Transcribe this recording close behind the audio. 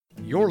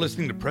You're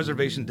listening to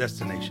Preservation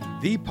Destination,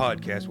 the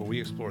podcast where we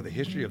explore the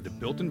history of the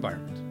built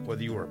environment.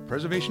 Whether you are a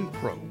preservation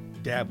pro,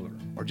 dabbler,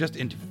 or just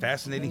into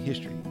fascinating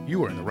history,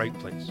 you are in the right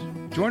place.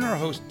 Join our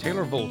host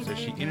Taylor Volz as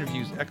she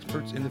interviews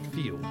experts in the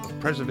field of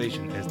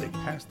preservation as they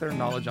pass their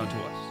knowledge on to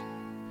us.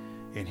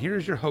 And here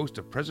is your host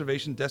of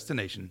Preservation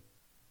Destination,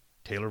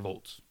 Taylor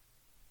Volz.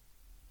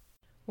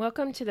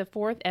 Welcome to the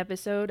fourth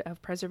episode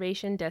of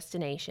Preservation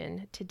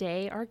Destination.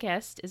 Today, our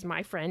guest is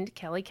my friend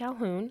Kelly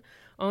Calhoun,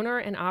 owner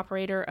and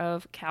operator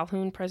of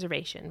Calhoun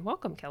Preservation.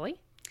 Welcome, Kelly.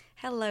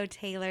 Hello,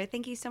 Taylor.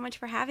 Thank you so much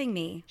for having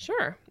me.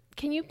 Sure.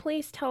 Can you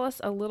please tell us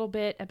a little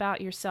bit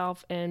about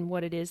yourself and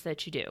what it is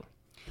that you do?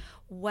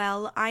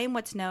 Well, I am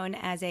what's known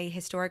as a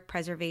historic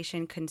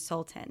preservation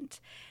consultant,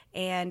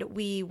 and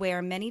we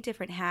wear many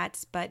different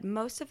hats, but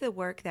most of the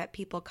work that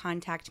people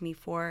contact me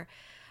for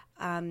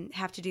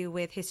have to do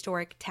with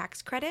historic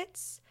tax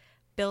credits,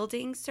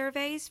 building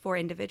surveys for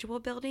individual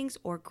buildings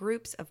or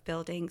groups of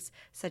buildings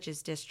such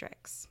as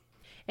districts.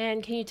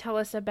 And can you tell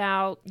us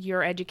about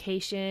your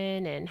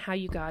education and how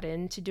you got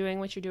into doing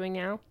what you're doing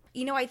now?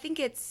 You know, I think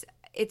it's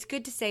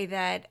good to say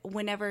that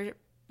whenever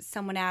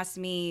someone asks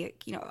me,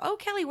 oh,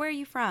 Kelly, where are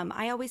you from?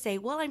 I always say,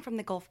 well, I'm from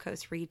the Gulf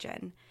Coast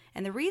region.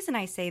 And the reason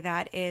I say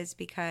that is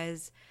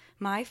because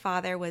my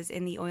father was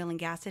in the oil and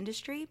gas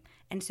industry,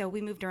 and so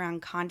we moved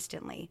around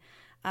constantly.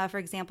 For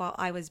example,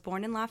 I was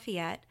born in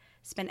Lafayette,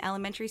 spent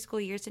elementary school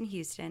years in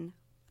Houston,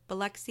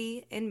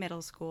 Biloxi in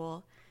middle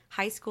school,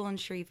 high school in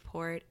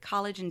Shreveport,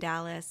 college in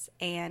Dallas,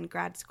 and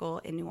grad school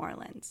in New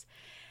Orleans.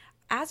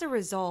 As a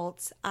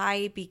result,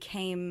 I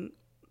became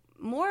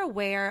more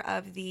aware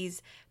of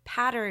these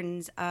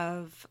patterns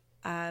of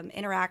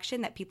interaction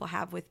that people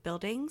have with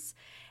buildings.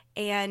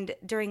 And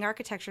during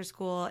architecture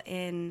school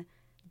in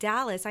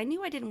Dallas, I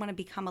knew I didn't want to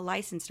become a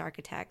licensed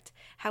architect.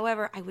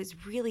 However, I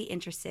was really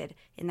interested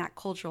in that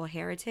cultural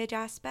heritage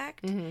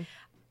aspect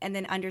and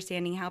then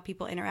understanding how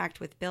people interact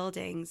with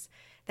buildings.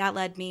 That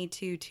led me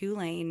to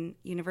Tulane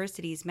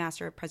University's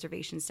Master of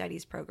Preservation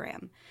Studies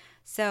program.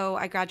 So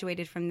I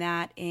graduated from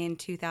that in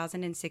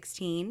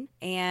 2016.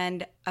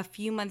 And a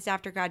few months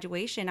after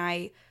graduation,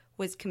 I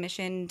was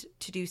commissioned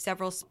to do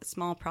several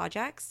small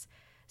projects.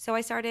 So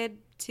I started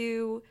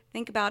to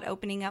think about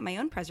opening up my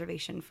own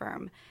preservation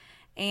firm.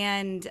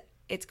 And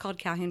it's called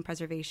Calhoun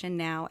Preservation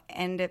now.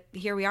 And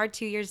here we are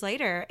 2 years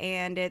later,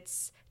 and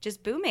it's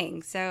just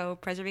booming. So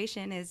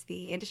preservation is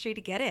the industry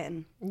to get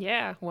in.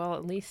 Yeah, well,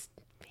 at least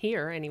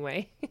here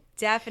anyway.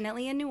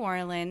 Definitely in New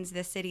Orleans.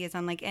 This city is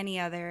unlike any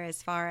other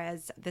as far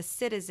as the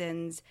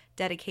citizens'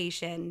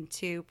 dedication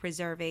to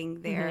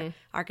preserving their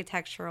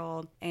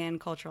architectural and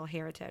cultural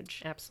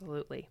heritage.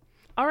 Absolutely.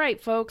 All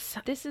right, folks,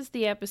 this is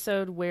the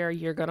episode where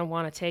you're going to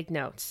want to take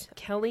notes.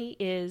 Kelly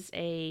is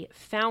a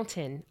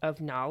fountain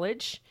of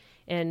knowledge,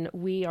 and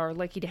we are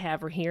lucky to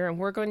have her here. And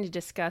we're going to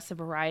discuss a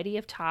variety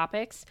of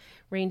topics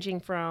ranging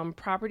from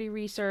property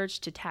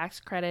research to tax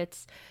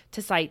credits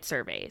to site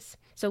surveys.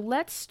 So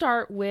let's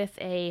start with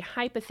a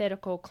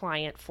hypothetical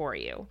client for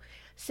you.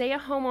 Say a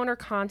homeowner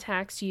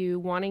contacts you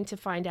wanting to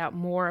find out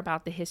more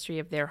about the history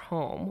of their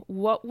home.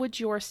 What would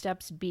your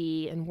steps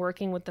be in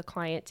working with the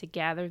client to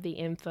gather the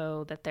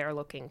info that they're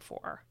looking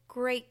for?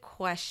 Great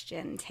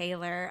question,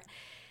 Taylor.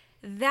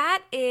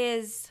 That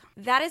is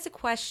a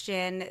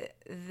question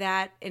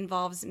that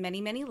involves many,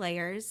 many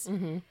layers.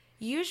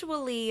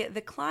 Usually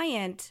the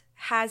client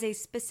has a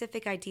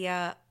specific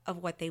idea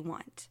of what they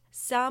want.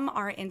 Some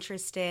are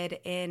interested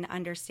in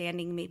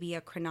understanding maybe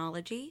a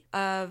chronology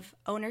of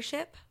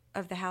ownership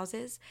of the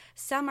houses.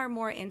 Some are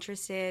more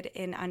interested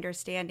in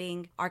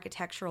understanding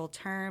architectural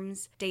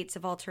terms, dates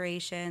of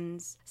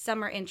alterations.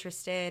 Some are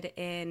interested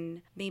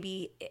in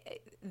maybe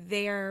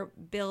their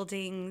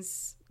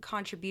building's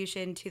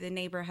contribution to the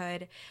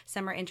neighborhood.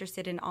 Some are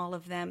interested in all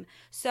of them.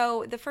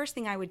 So the first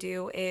thing I would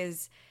do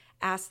is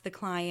ask the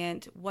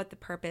client what the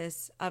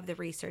purpose of the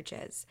research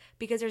is,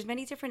 because there's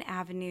many different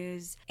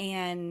avenues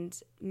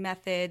and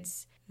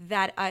methods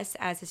that us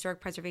as historic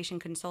preservation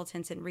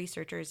consultants and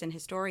researchers and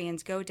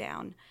historians go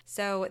down.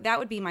 So that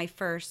would be my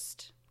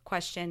first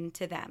question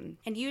to them.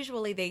 And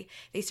usually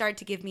they start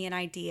to give me an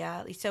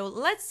idea. So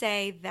let's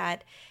say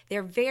that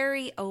they're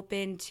very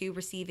open to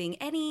receiving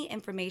any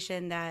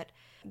information that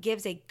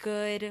gives a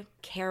good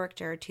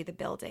character to the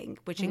building,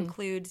 which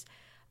includes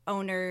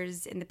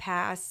owners in the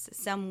past,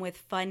 some with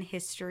fun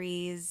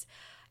histories,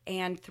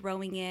 and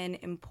throwing in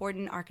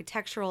important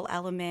architectural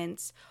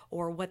elements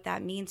or what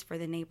that means for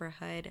the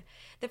neighborhood.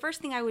 The first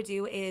thing I would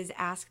do is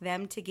ask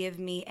them to give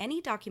me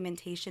any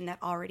documentation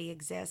that already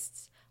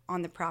exists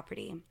on the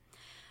property.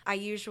 I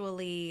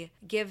usually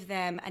give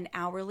them an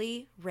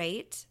hourly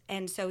rate,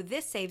 and so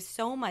this saves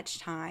so much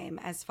time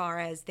as far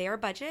as their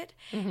budget,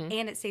 and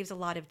it saves a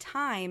lot of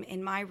time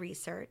in my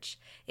research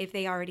if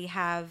they already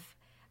have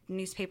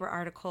newspaper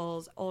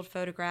articles, old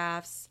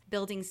photographs,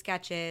 building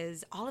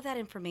sketches. All of that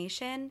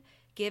information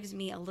gives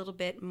me a little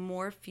bit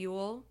more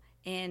fuel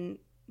in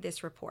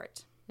this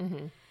report.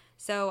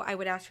 So I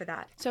would ask for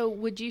that. So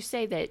would you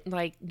say that,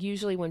 like,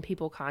 usually when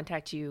people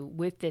contact you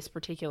with this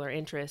particular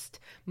interest,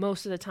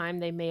 most of the time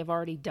they may have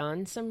already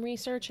done some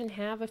research and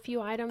have a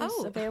few items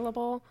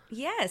available?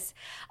 Yes.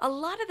 A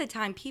lot of the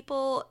time,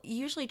 people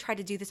usually try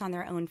to do this on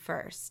their own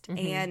first,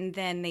 and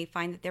then they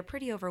find that they're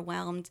pretty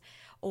overwhelmed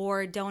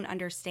or don't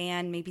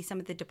understand maybe some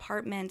of the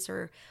departments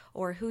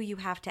or who you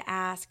have to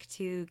ask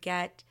to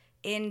get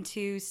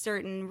into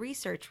certain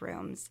research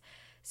rooms.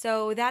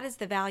 So that is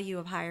the value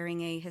of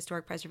hiring a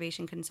historic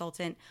preservation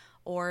consultant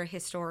or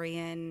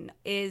historian,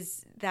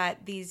 is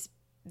that these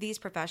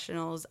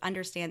professionals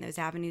understand those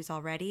avenues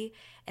already,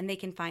 and they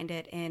can find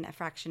it in a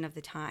fraction of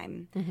the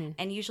time,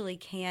 and usually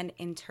can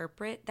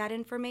interpret that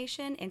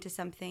information into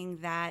something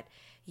that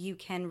you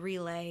can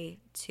relay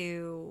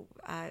to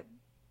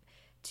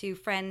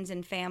friends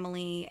and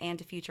family and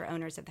to future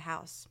owners of the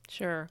house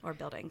or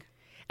building.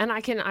 And I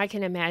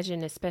can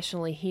imagine,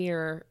 especially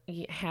here,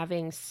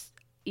 having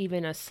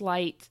even a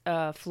slight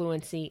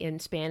fluency in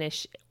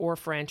Spanish or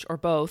French or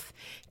both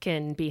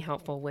can be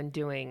helpful when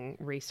doing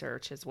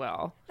research as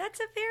well. That's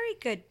a very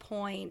good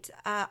point.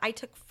 I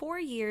took 4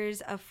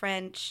 years of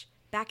French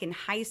back in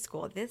high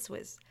school. This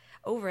was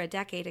over a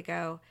decade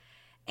ago,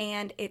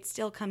 and it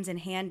still comes in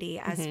handy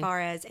as far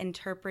as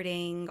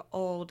interpreting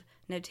old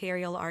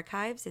notarial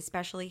archives,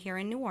 especially here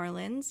in New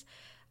Orleans.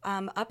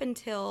 Up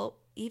until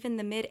even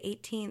the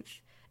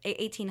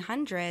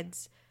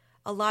mid-1800s,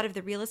 a lot of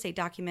the real estate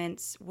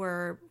documents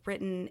were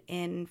written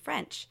in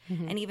French,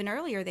 and even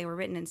earlier they were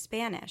written in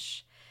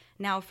Spanish.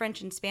 Now,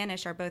 French and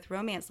Spanish are both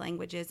Romance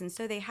languages, and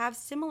so they have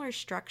similar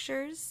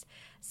structures,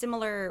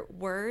 similar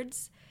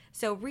words.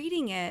 So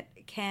reading it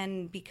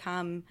can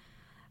become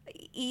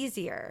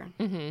easier.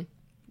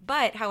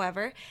 But,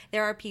 however,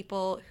 there are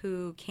people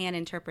who can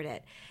interpret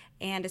it.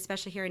 And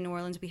especially here in New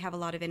Orleans, we have a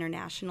lot of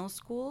international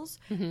schools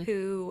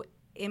who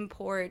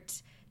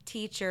import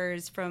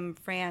teachers from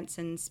France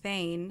and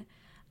Spain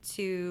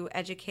to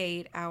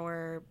educate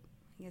our,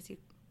 what do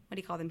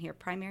you call them here,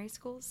 primary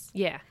schools?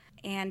 Yeah.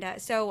 And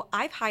so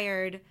I've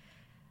hired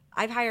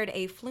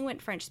a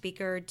fluent French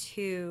speaker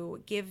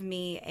to give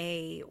me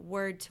a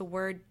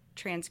word-to-word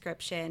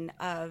transcription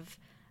of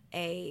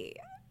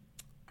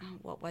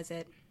what was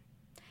it?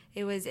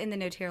 It was in the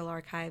notarial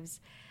archives,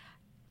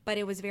 but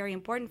it was very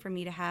important for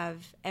me to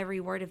have every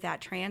word of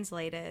that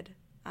translated.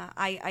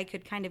 I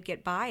could kind of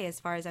get by as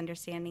far as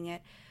understanding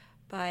it,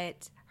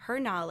 but her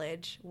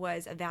knowledge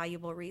was a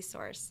valuable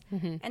resource.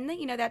 And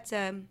then, that's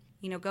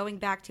going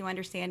back to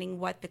understanding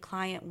what the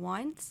client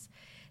wants.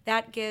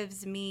 That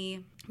gives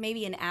me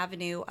maybe an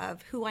avenue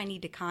of who I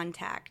need to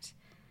contact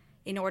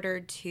in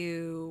order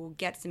to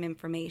get some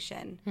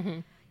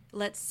information.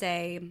 Let's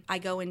say I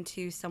go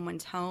into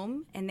someone's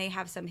home and they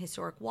have some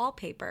historic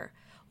wallpaper.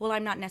 Well,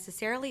 I'm not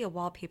necessarily a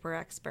wallpaper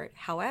expert.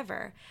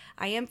 However,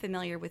 I am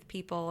familiar with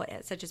people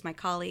such as my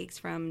colleagues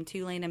from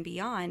Tulane and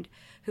beyond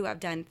who have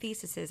done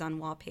theses on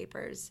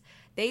wallpapers.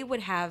 They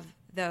would have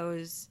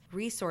those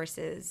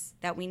resources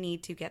that we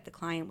need to get the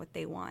client what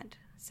they want.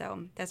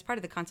 So that's part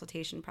of the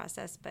consultation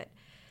process. But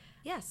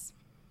yes,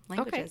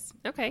 languages.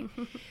 Okay.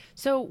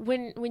 So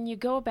when you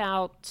go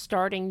about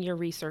starting your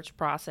research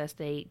process,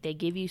 they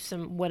give you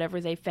some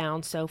whatever they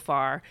found so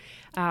far.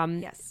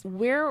 Yes.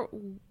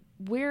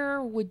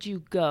 Where would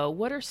you go?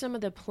 What are some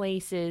of the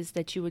places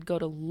that you would go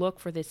to look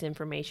for this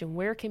information?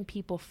 Where can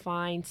people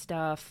find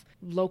stuff?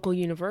 Local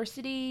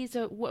universities?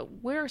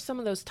 Where are some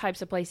of those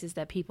types of places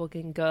that people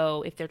can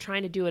go if they're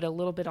trying to do it a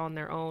little bit on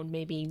their own,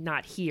 maybe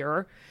not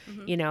here,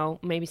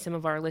 maybe some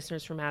of our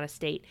listeners from out of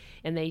state,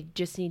 and they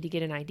just need to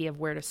get an idea of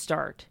where to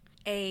start?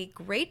 A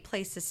great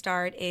place to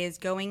start is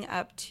going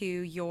up to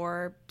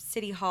your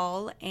city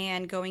hall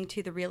and going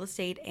to the real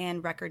estate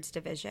and records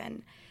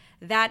division.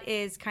 That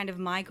is kind of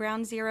my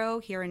ground zero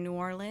here in New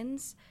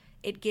Orleans.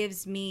 It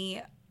gives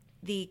me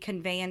the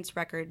conveyance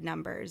record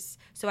numbers,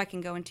 so I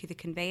can go into the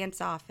conveyance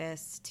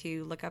office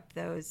to look up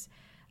those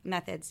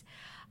methods.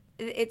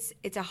 It's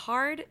a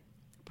hard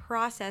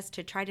process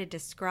to try to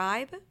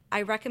describe.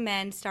 I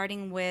recommend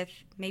starting with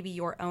maybe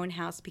your own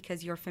house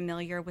because you're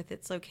familiar with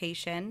its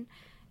location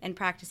and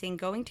practicing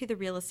going to the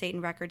real estate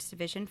and records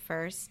division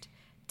first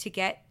to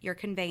get your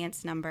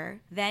conveyance number.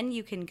 Then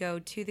you can go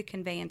to the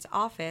conveyance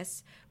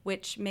office,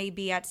 which may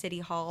be at City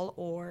Hall,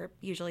 or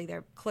usually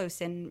they're close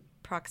in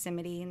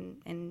proximity,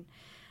 and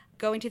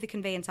going to the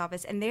conveyance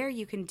office. And there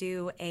you can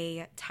do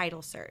a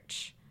title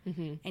search.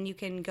 And you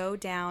can go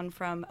down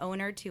from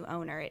owner to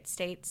owner. It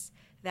states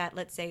that,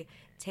 let's say,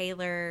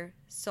 Taylor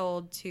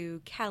sold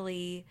to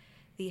Kelly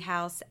the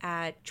house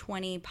at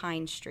 20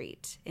 Pine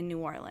Street in New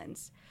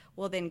Orleans.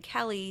 Well, then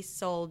Kelly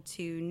sold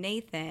to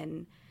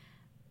Nathan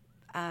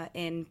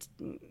and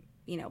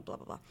blah, blah,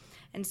 blah.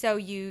 And so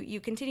you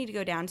continue to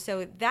go down.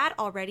 So that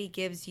already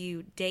gives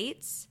you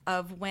dates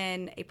of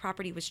when a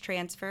property was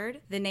transferred,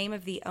 the name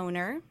of the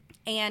owner,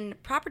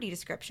 and property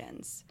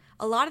descriptions.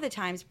 A lot of the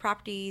times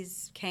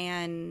properties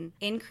can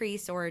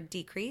increase or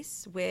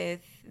decrease with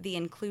the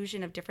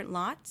inclusion of different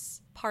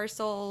lots,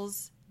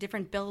 parcels,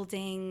 different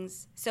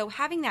buildings. So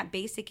having that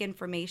basic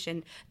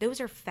information,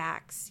 those are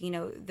facts.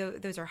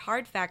 Those are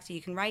hard facts that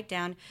you can write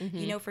down.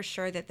 You know for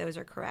sure that those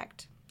are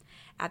correct.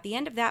 At the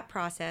end of that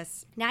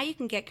process, now you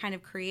can get kind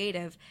of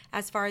creative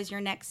as far as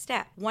your next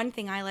step. One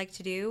thing I like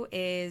to do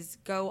is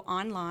go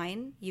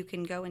online. You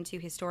can go into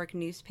historic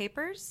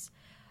newspapers,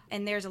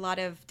 and there's a lot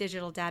of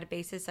digital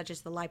databases such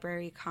as the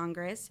Library of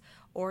Congress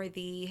or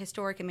the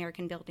Historic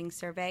American Building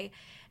Survey,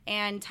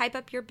 and type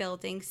up your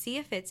building, see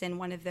if it's in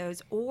one of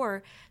those,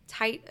 or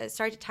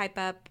start to type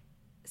up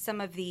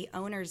some of the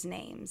owners'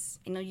 names.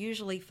 And you'll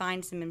usually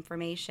find some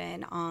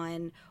information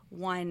on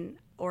one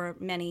or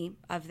many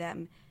of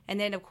them. And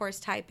then, of course,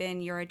 type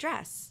in your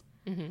address.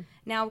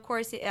 Now, of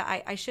course,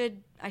 I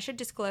should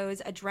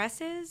disclose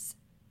addresses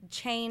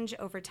change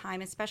over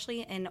time,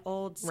 especially in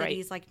old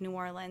cities like New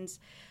Orleans.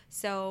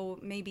 So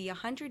maybe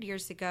 100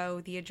 years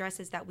ago, the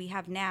addresses that we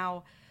have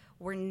now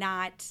were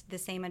not the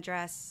same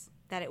address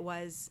that it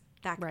was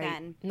back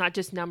then. Not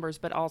just numbers,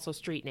 but also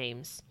street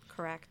names.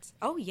 Correct.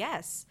 Oh,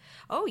 yes,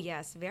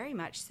 very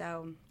much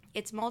so.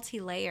 It's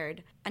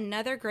multi-layered.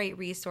 Another great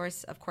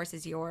resource, of course,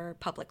 is your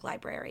public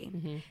library.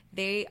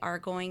 They are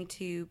going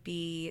to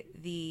be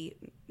the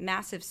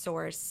massive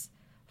source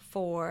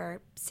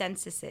for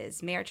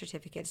censuses, marriage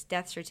certificates,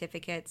 death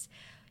certificates,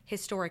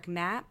 historic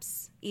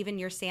maps, even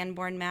your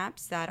Sanborn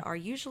maps that are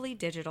usually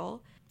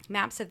digital,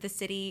 maps of the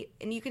city.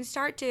 And you can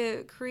start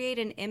to create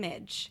an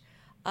image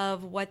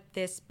of what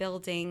this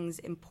building's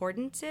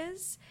importance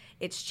is,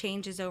 its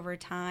changes over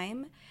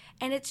time,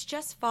 and it's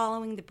just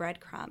following the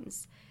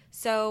breadcrumbs.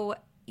 So,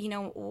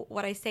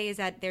 what I say is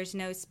that there's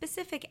no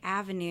specific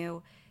avenue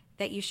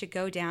that you should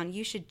go down.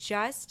 You should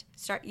just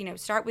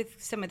start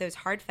with some of those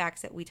hard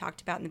facts that we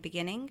talked about in the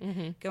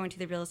beginning, go into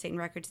the Real Estate and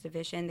Records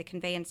Division, the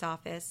Conveyance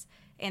Office,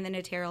 and the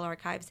Notarial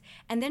Archives.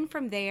 And then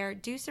from there,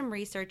 do some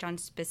research on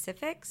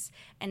specifics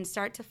and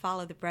start to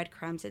follow the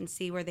breadcrumbs and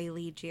see where they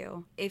lead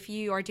you. If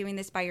you are doing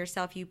this by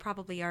yourself, you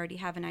probably already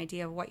have an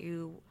idea of what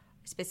you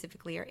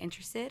specifically are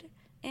interested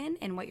in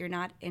and what you're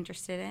not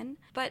interested in.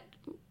 But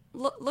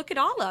look it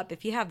all up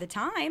if you have the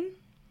time.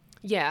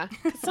 Yeah.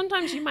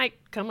 Sometimes you might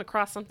come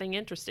across something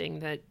interesting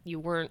that you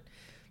weren't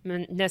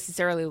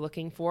necessarily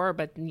looking for,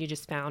 but you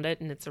just found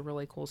it and it's a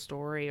really cool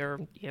story, or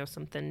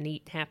something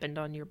neat happened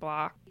on your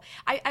block.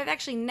 I've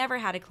actually never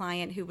had a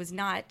client who was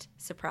not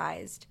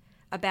surprised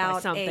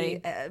about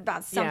something. Yeah.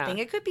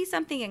 It could be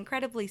something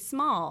incredibly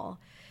small,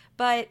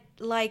 but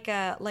like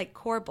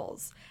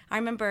corbels. I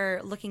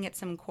remember looking at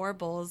some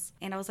corbels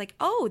and I was like,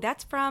 oh,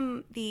 that's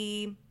from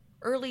the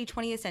early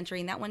 20th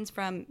century, and that one's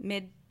from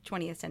mid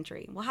 20th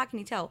century. Well, how can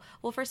you tell?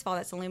 Well, first of all,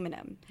 that's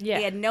aluminum. Yeah.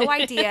 They had no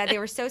idea. They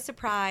were so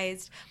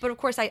surprised. But of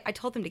course, I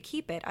told them to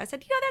keep it. I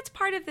said, that's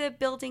part of the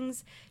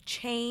building's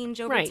change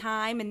over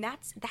time, and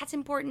that's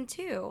important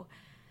too.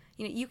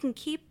 You can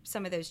keep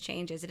some of those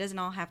changes. It doesn't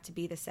all have to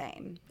be the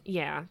same.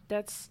 Yeah,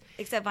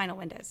 except vinyl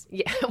windows.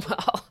 Yeah,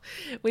 well,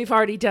 we've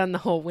already done the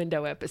whole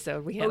window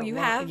episode. We had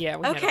have? Yeah,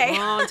 we had a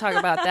long talk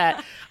about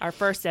that. Our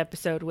first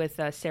episode with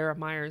Sarah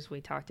Myers,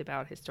 we talked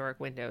about historic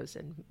windows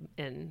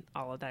and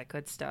all of that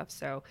good stuff.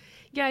 So,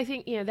 yeah, I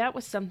think that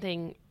was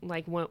something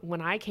like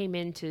when I came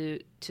into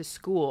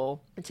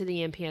school, into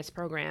the MPS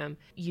program,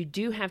 you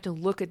do have to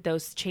look at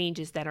those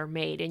changes that are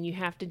made, and you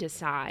have to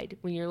decide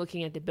when you're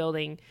looking at the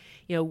building,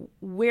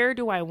 where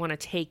do I want to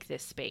take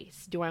this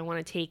space? Do I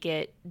want to take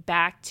it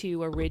back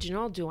to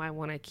original? Do I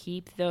want to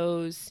keep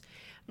those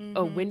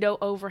window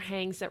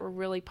overhangs that were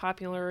really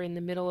popular in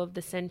the middle of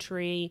the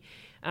century?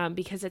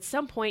 Because at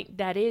some point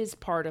that is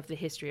part of the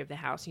history of the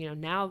house.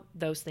 Now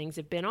those things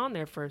have been on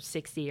there for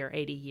 60 or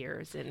 80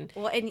 years. And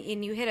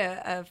you hit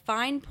a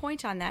fine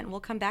point on that, and we'll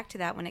come back to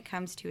that when it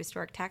comes to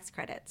historic tax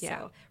credits. Yeah.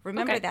 So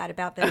remember that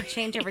about the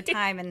change over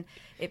time, and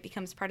it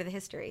becomes part of the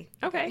history.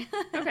 Okay.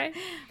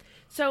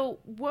 So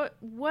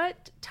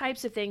what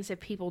types of things have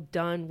people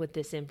done with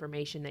this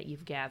information that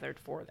you've gathered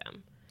for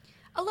them?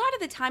 A lot of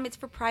the time it's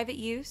for private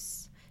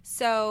use.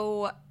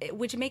 So,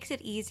 which makes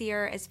it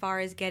easier as far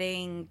as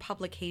getting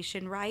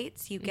publication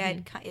rights. You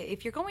get,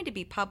 if you're going to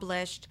be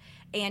published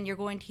and you're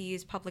going to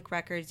use public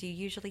records, you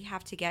usually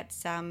have to get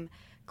some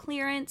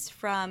clearance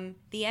from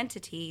the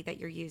entity that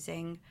you're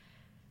using,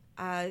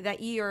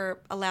 that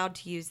you're allowed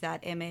to use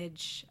that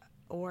image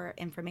or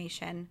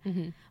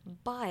information.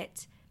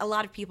 But a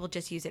lot of people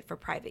just use it for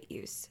private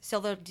use.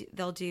 So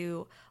they'll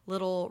do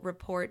little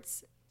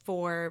reports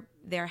for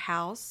their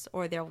house,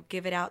 or they'll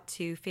give it out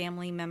to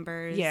family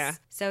members. Yeah.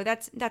 So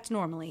that's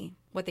normally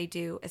what they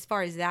do as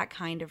far as that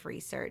kind of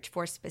research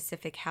for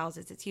specific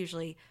houses. It's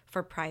usually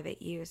for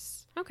private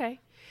use. Okay.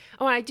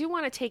 Oh, I do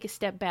want to take a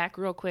step back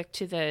real quick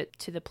to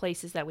the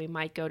places that we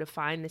might go to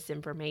find this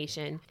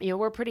information.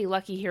 We're pretty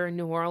lucky here in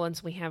New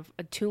Orleans. We have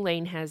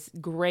Tulane has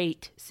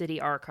great city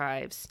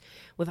archives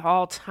with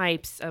all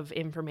types of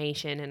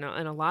information, and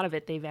a lot of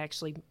it they've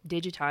actually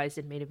digitized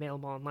and made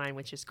available online,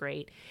 which is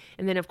great.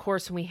 And then, of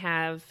course, we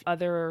have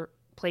other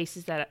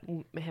places that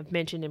I have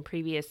mentioned in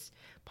previous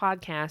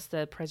podcasts,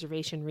 the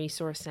Preservation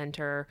Resource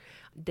Center,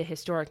 the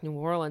Historic New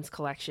Orleans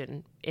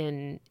collection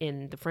in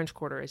the French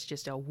Quarter is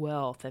just a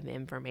wealth of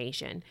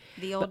information.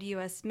 The Old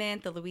U.S.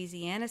 Mint, the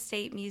Louisiana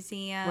State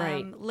Museum,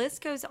 Right.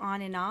 list goes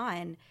on and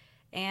on.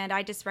 And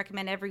I just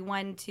recommend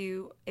everyone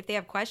to, if they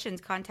have questions,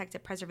 contact a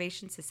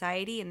preservation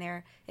society in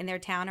their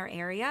town or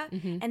area,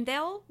 and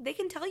they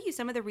can tell you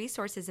some of the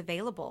resources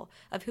available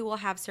of who will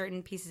have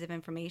certain pieces of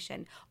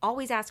information.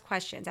 Always ask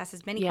questions. Ask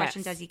as many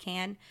questions as you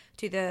can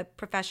to the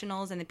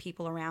professionals and the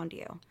people around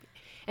you.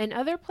 And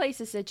other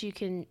places that you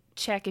can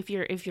check if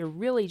you're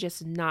really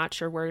just not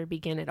sure where to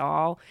begin at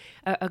all,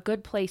 a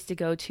good place to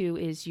go to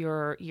is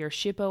your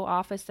SHPO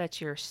office.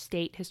 That's your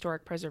State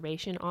Historic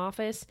Preservation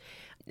Office,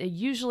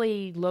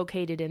 usually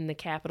located in the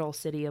capital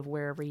city of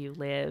wherever you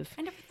live.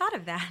 I never thought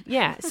of that.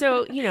 Yeah,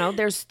 so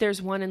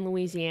there's one in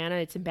Louisiana.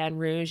 It's in Baton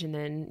Rouge, and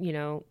then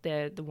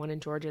the one in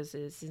Georgia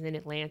is in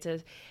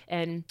Atlanta.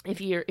 And if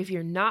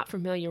you're not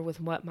familiar with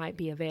what might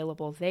be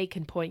available, they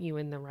can point you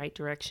in the right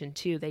direction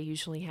too. They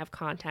usually have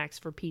contacts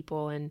for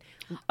people and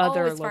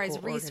other as far as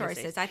local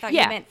resources, I thought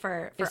Yeah. you meant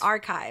for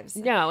archives.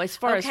 No, as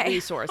far as Okay.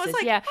 resources, I was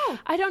like, yeah. oh,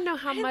 I don't know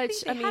how I didn't much.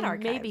 think they I had mean,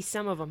 maybe archives.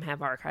 some of them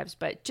have archives,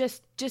 but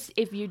just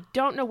if you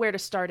don't know where to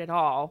start at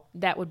all,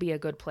 that would be a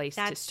good place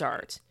to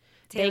start.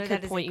 Taylor, They that could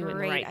is a point you in the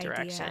great right idea.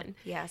 direction.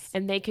 Yes.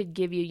 And they could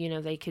give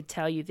you, they could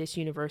tell you this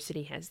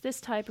university has this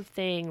type of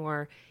thing,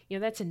 or,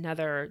 that's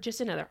another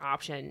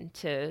option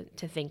to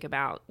think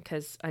about.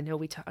 Because I know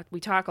we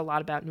talk a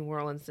lot about New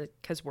Orleans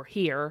because we're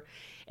here,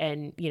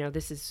 and,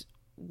 this is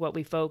what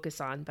we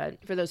focus on.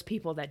 But for those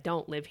people that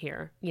don't live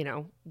here,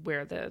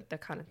 where the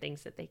kind of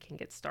things that they can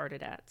get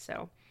started at.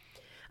 So.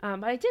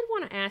 But I did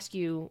want to ask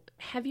you,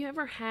 have you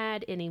ever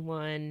had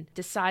anyone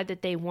decide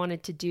that they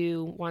wanted to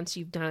do, once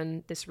you've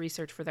done this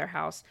research for their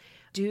house,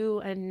 do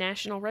a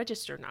National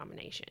Register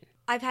nomination?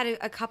 I've had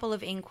a couple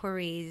of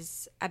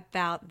inquiries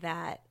about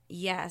that,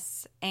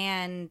 yes.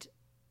 And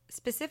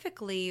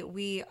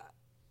specifically,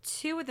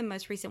 two of the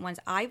most recent ones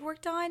I've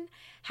worked on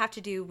have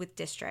to do with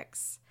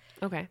districts.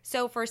 Okay.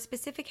 So for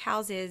specific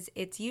houses,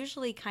 it's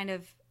usually kind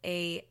of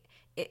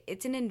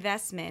it's an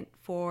investment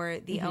for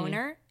the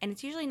owner, and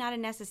it's usually not a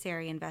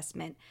necessary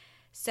investment.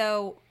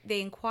 So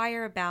they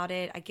inquire about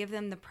it. I give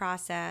them the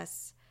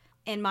process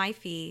and my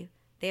fee.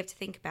 They have to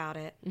think about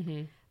it.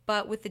 Mm-hmm.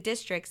 But with the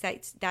districts,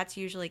 that's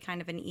usually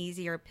kind of an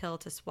easier pill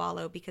to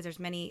swallow because there's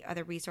many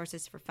other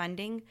resources for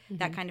funding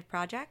that kind of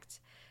project.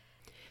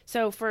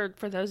 So for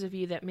those of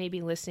you that may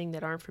be listening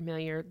that aren't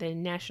familiar, the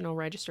National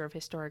Register of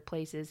Historic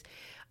Places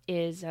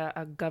is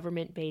a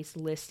government-based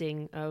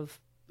listing of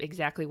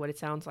exactly what it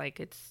sounds like.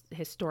 It's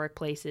historic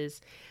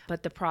places,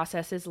 but the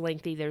process is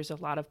lengthy. There's a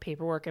lot of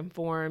paperwork and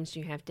forms.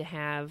 You have to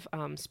have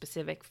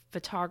specific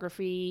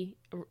photography,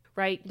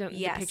 right?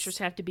 Yes. The pictures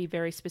have to be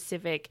very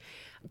specific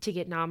to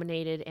get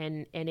nominated,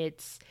 and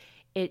it's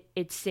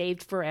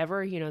saved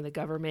forever. The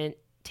government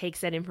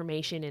takes that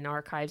information and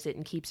archives it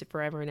and keeps it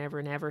forever and ever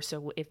and ever.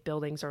 So if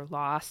buildings are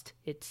lost,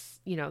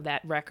 it's,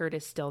 that record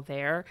is still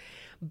there.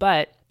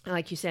 But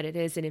like you said, it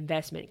is an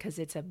investment because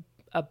it's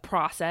a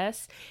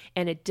process,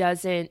 and it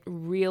doesn't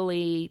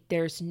really,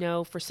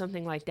 for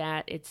something like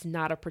that, it's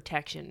not a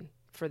protection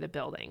for the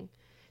building.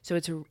 So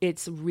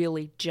it's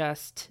really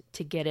just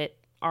to get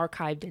it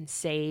archived and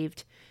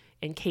saved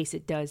in case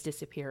it does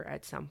disappear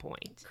at some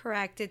point.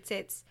 Correct.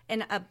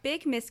 And a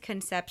big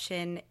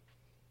misconception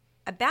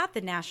about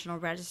the National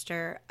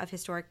Register of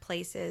Historic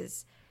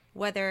Places,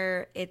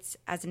 whether it's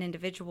as an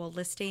individual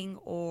listing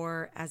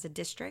or as a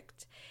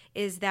district,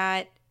 is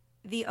that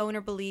the owner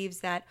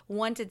believes that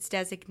once it's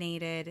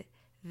designated,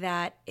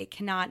 that it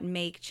cannot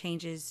make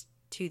changes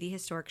to the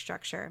historic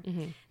structure.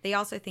 Mm-hmm. They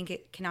also think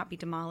it cannot be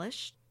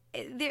demolished.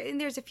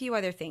 There's a few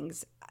other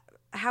things.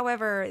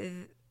 However,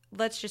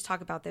 let's just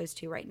talk about those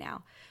two right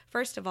now.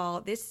 First of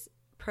all, this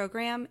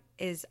program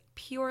is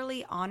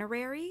purely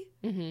honorary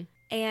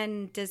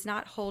and does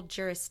not hold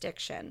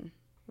jurisdiction.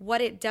 What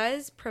it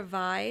does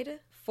provide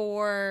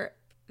for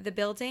the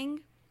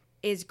building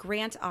is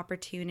grant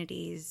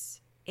opportunities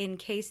in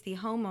case the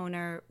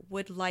homeowner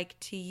would like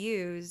to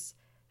use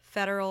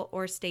federal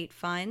or state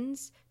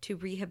funds to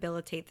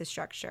rehabilitate the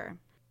structure.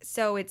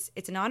 So it's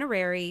an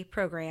honorary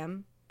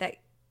program that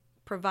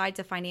provides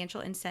a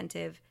financial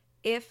incentive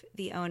if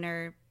the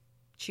owner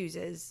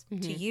chooses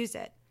to use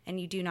it, and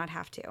you do not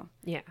have to.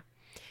 Yeah.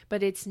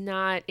 But it's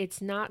not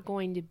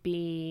going to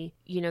be,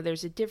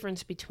 there's a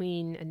difference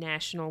between a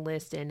national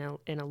list and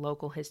a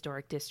local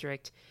historic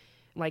district.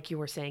 Like you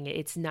were saying,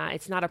 it's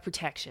not a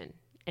protection.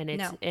 And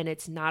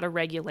it's not a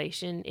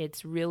regulation.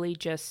 It's really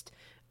just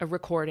a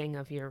recording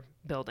of your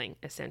building,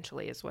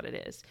 essentially, is what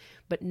it is.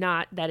 But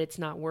not that it's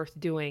not worth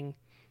doing.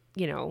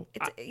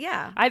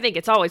 I think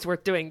it's always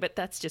worth doing, but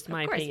that's just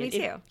my opinion. Me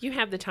too. If you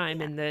have the time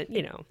and the,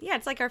 Yeah,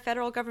 it's like our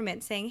federal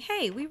government saying,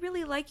 hey, we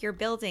really like your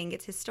building.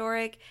 It's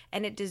historic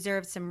and it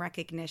deserves some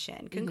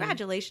recognition.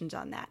 Congratulations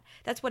on that.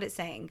 That's what it's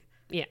saying.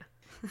 Yeah.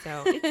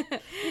 So,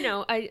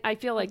 it's, I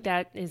feel like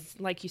that is,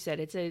 like you said,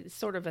 it's a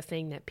sort of a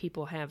thing that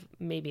people have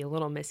maybe a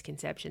little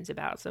misconceptions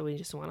about. So we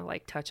just want to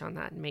like touch on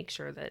that and make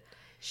sure that,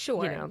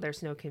 Sure.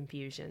 there's no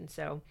confusion.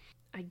 So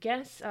I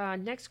guess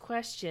next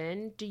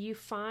question, do you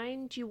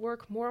find you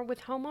work more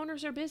with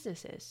homeowners or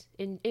businesses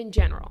in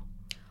general?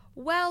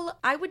 Well,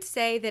 I would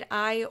say that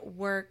I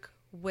work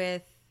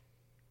with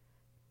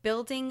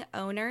building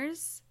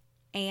owners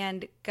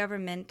and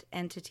government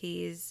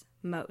entities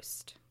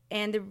most.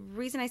 And the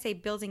reason I say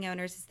building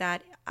owners is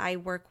that I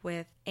work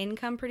with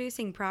income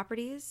producing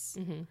properties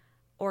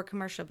or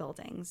commercial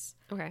buildings.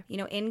 Okay.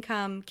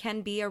 Income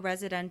can be a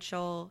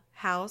residential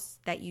house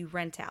that you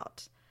rent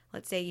out.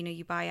 Let's say,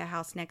 you buy a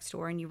house next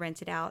door and you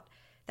rent it out.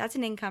 That's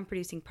an income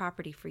producing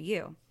property for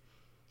you.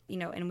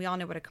 And we all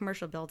know what a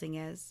commercial building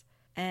is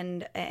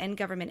and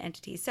government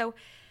entities. So,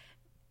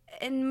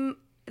 and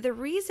the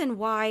reason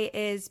why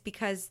is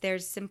because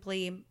there's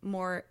simply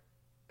more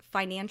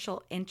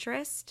financial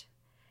interest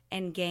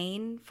and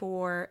gain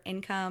for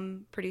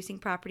income producing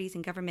properties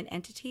and government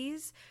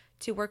entities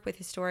to work with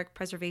historic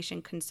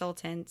preservation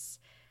consultants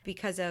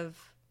because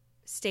of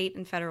state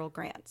and federal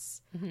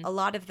grants. A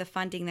lot of the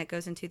funding that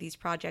goes into these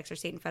projects are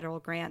state and federal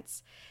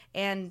grants.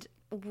 And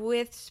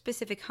with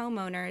specific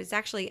homeowners,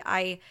 actually,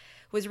 I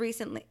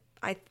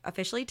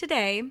officially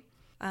today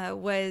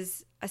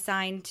was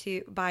assigned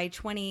by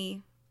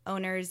 20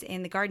 owners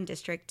in the Garden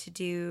District to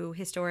do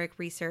historic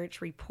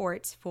research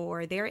reports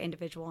for their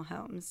individual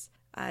homes.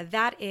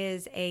 That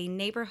is a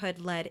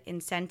neighborhood-led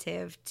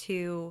incentive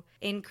to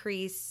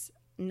increase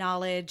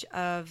knowledge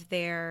of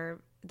their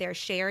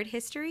shared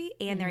history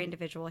and their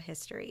individual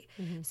history.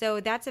 So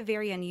that's a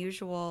very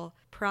unusual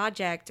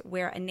project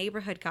where a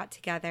neighborhood got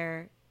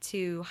together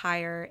to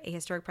hire a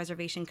historic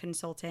preservation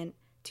consultant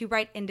to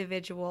write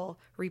individual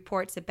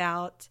reports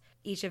about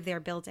each of their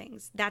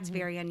buildings. That's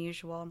very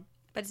unusual,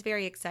 but it's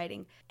very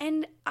exciting.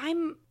 And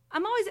I'm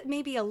always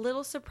maybe a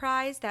little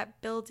surprised that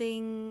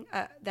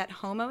that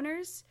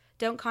homeowners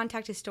don't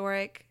contact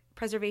historic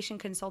preservation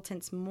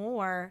consultants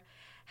more.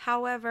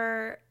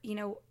 However,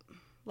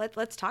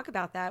 let's talk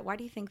about that. Why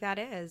do you think that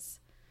is?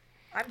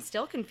 I'm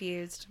still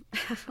confused.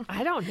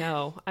 I don't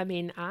know. I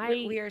mean,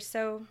 we're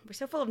so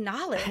full of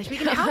knowledge. We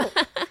can help.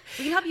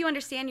 We can help you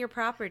understand your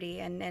property,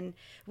 and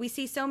we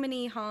see so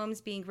many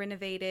homes being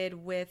renovated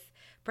with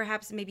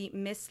perhaps maybe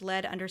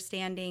misled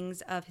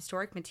understandings of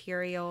historic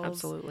materials.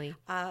 Absolutely.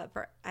 Of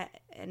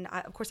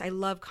course, I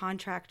love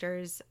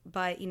contractors,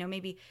 but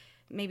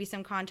maybe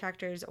some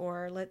contractors,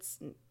 or let's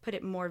put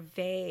it more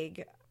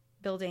vague,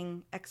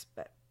 building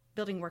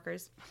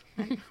workers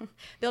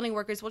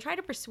will try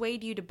to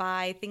persuade you to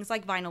buy things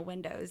like vinyl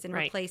windows and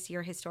replace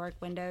your historic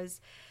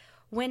windows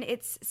when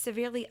it's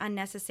severely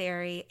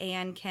unnecessary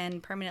and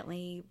can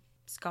permanently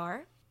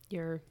scar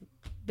your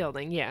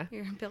building. Yeah.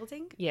 Your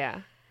building.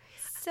 Yeah.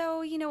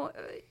 So,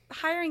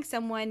 hiring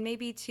someone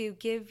maybe to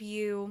give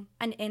you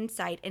an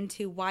insight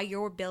into why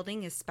your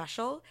building is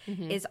special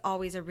is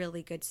always a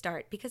really good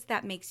start, because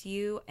that makes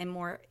you a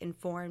more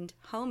informed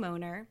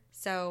homeowner.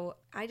 So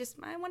I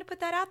want to put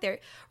that out there.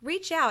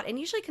 Reach out, and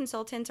usually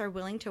consultants are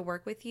willing to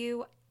work with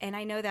you. And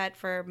I know that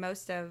for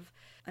most of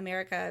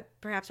America,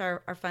 perhaps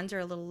our funds are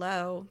a little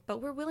low, but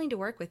we're willing to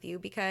work with you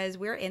because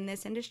we're in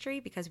this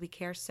industry because we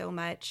care so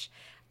much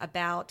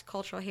about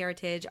cultural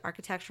heritage,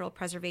 architectural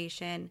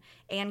preservation,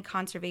 and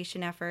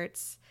conservation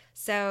efforts.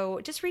 So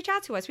just reach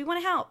out to us. We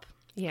want to help.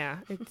 Yeah,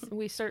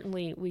 we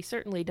certainly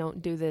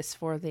don't do this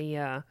for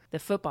the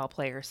football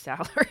player's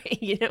salary.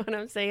 You know what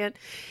I'm saying?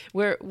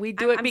 We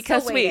do it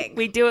because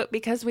we do it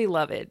because we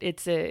love it.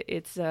 It's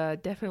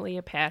definitely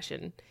a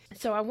passion.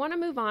 So I want to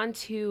move on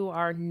to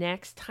our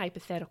next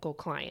hypothetical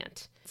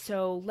client.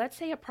 So let's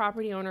say a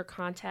property owner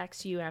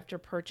contacts you after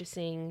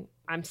purchasing,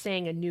 I'm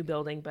saying a new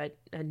building, but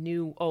a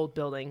new old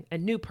building, a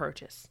new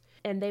purchase,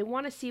 and they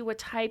want to see what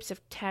types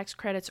of tax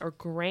credits or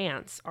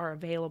grants are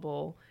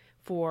available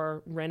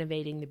for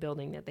renovating the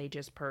building that they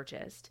just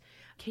purchased.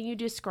 Can you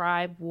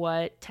describe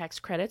what tax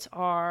credits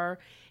are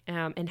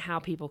and how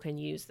people can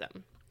use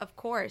them? Of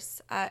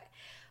course.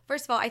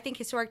 First of all, I think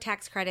historic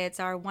tax credits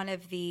are one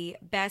of the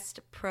best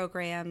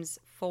programs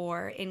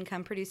for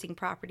income producing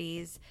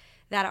properties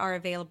that are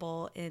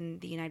available in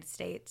the United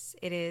States.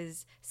 It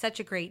is such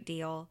a great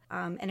deal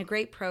and a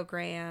great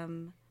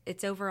program.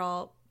 It's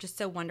overall just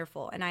so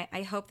wonderful. And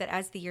I hope that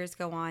as the years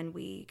go on,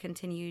 we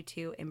continue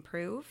to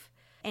improve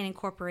and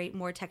incorporate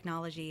more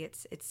technology.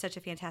 It's such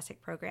a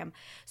fantastic program.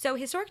 So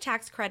historic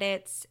tax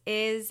credits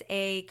is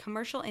a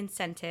commercial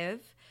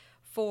incentive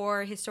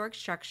for historic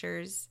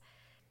structures.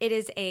 It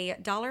is a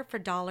dollar for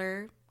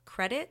dollar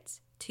credit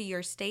to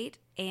your state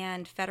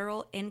and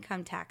federal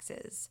income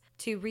taxes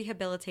to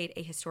rehabilitate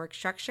a historic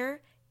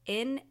structure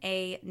in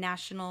a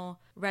National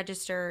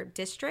Register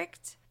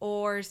district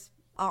or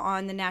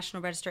on the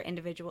National Register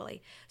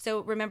individually.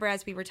 So remember,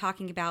 as we were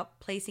talking about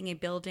placing a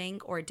building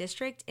or a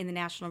district in the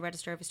National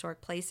Register of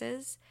Historic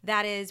Places,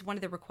 that is one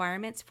of the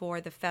requirements for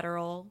the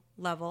federal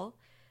level.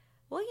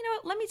 Well, you know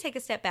what? Let me take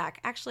a step back.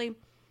 Actually,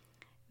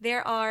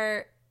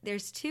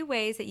 there's two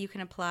ways that you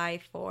can apply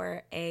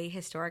for a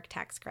historic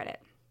tax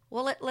credit.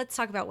 Well, let's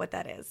talk about what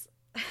that is.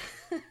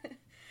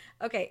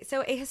 Okay,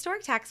 so a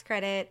historic tax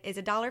credit is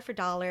a dollar for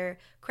dollar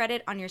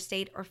credit on your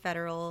state or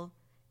federal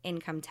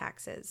income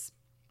taxes.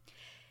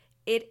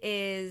 It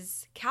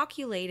is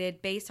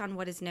calculated based on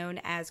what is known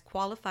as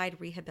Qualified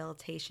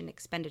Rehabilitation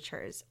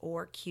Expenditures,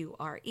 or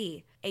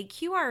QRE. A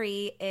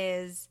QRE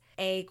is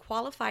a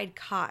qualified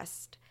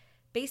cost,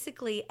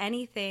 basically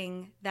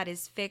anything that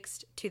is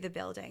fixed to the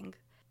building.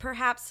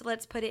 Perhaps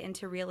let's put it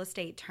into real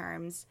estate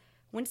terms.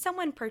 When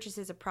someone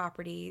purchases a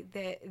property,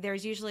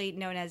 there's usually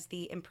known as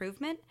the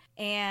improvement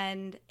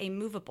and a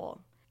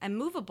movable. A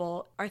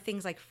movable are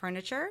things like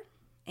furniture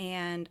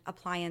and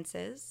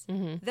appliances.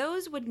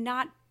 Those would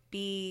not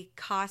be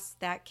costs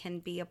that can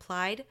be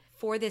applied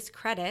for this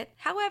credit.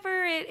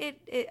 However,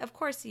 it of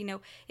course,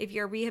 if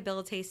you're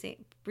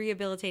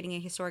rehabilitating a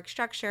historic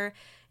structure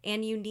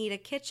and you need a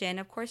kitchen,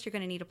 of course you're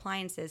going to need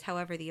appliances.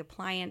 However, the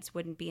appliance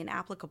wouldn't be an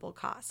applicable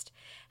cost.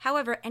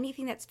 However,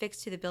 anything that's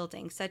fixed to the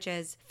building, such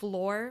as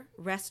floor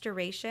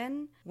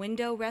restoration,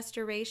 window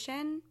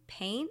restoration,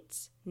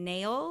 paint,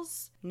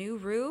 nails, new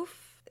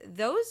roof,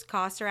 those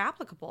costs are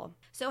applicable.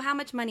 So how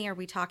much money are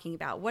we talking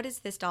about? What is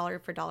this dollar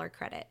for dollar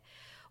credit?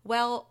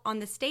 Well, on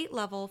the state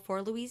level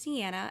for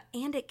Louisiana,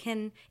 and it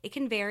can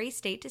vary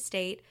state to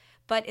state,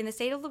 but in the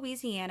state of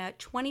Louisiana,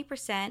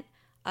 20%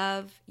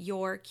 of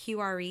your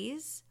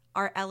QREs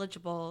are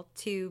eligible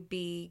to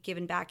be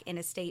given back in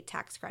a state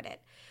tax credit.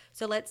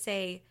 So let's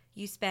say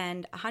you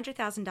spend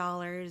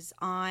 $100,000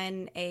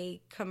 on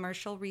a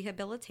commercial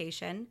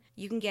rehabilitation,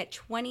 you can get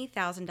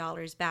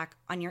 $20,000 back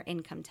on your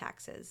income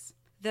taxes.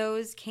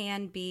 Those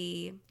can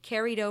be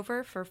carried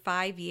over for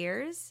 5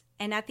 years.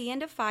 And at the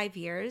end of 5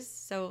 years,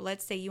 so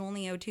let's say you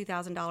only owe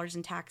 $2,000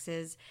 in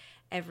taxes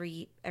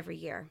every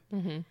year.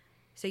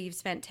 So you've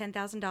spent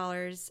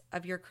 $10,000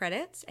 of your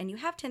credits and you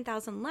have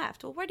 $10,000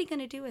 left. Well, what are you going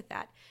to do with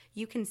that?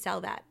 You can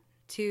sell that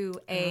to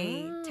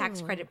a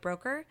tax credit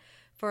broker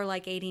for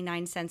like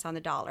 89 cents on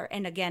the dollar.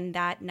 And again,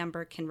 that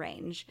number can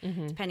range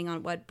depending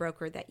on what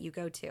broker that you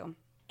go to.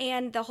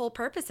 And the whole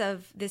purpose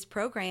of this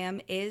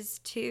program is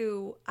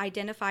to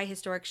identify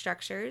historic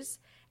structures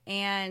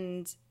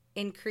and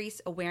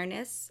increase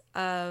awareness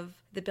of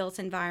the built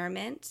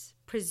environment,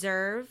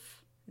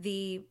 preserve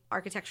the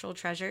architectural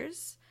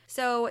treasures.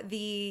 So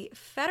the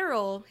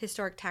federal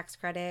historic tax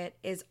credit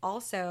is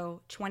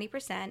also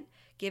 20%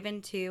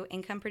 given to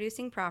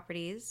income-producing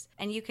properties,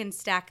 and you can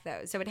stack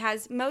those. So it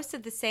has most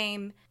of the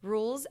same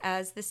rules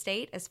as the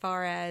state as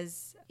far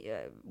as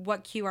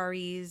what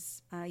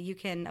QREs you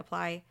can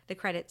apply the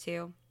credit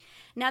to.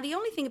 Now, the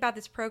only thing about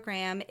this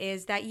program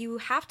is that you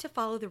have to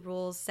follow the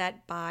rules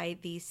set by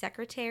the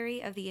Secretary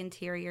of the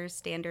Interior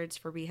Standards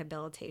for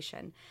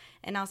Rehabilitation.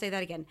 And I'll say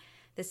that again.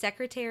 The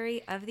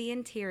Secretary of the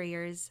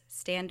Interior's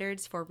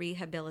Standards for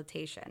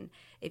Rehabilitation.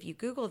 If you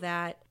Google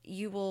that,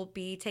 you will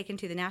be taken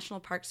to the National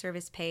Park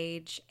Service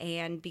page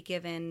and be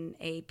given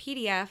a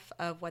PDF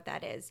of what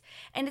that is.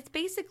 And it's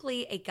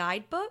basically a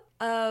guidebook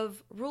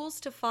of rules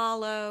to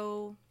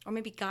follow, or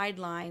maybe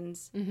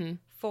guidelines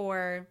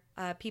for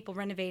people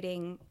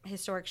renovating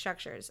historic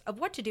structures, of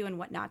what to do and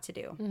what not to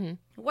do,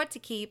 what to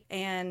keep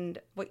and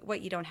what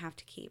you don't have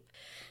to keep.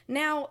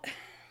 Now,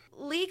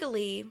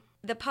 legally,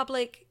 the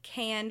public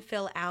can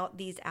fill out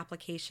these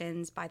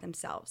applications by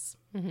themselves.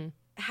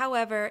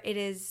 However,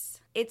 it's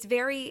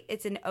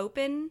an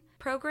open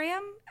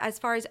program as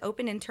far as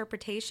open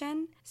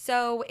interpretation.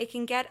 So it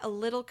can get a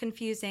little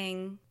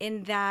confusing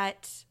in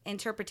that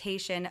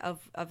interpretation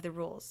of the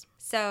rules.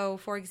 So,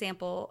 for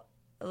example,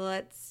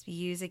 let's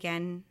use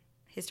again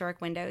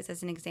historic windows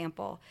as an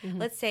example.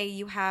 Let's say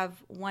you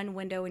have one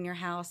window in your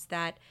house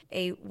that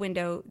is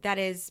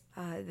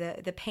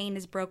the pane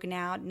is broken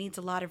out, needs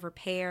a lot of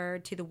repair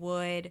to the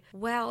wood.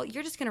 Well,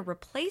 you're just going to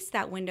replace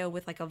that window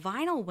with like a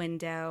vinyl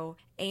window,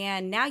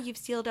 and now you've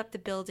sealed up the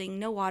building.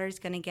 No water's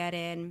going to get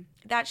in.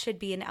 That should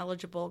be an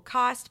eligible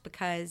cost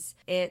because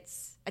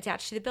it's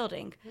attached to the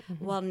building.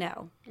 Well,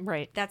 no.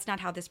 Right. That's not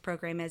how this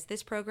program is.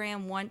 This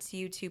program wants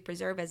you to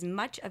preserve as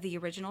much of the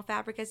original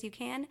fabric as you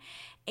can.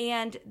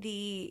 And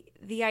the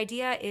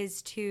idea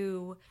is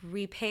to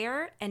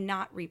repair and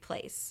not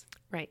replace.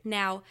 Right.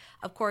 Now,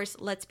 of course,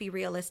 let's be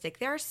realistic.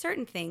 There are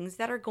certain things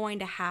that are going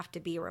to have to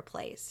be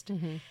replaced.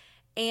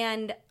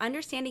 And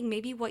understanding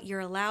maybe what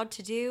you're allowed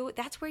to do,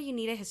 that's where you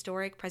need a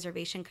historic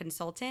preservation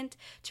consultant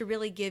to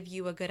really give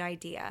you a good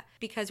idea.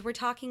 Because we're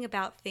talking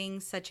about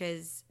things such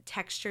as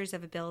textures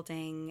of a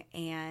building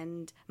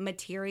and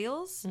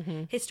materials.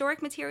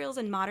 Historic materials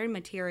and modern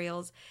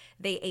materials,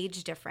 they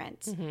age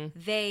different.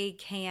 They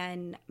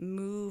can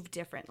move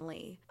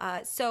differently.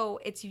 So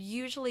it's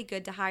usually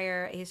good to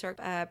hire a historic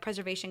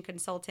preservation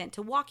consultant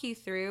to walk you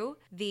through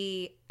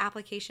the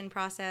application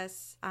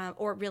process,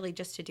 or really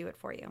just to do it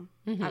for you.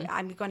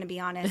 I'm going to be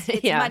honest.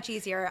 It's much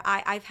easier.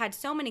 I've had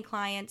so many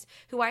clients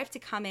who I have to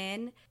come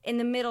in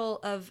the middle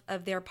of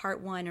their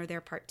part one or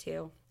their part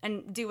two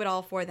and do it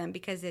all for them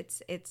because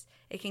it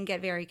can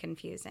get very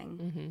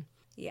confusing.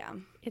 Yeah.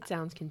 It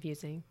sounds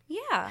confusing.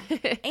 Yeah.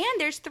 And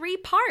there's 3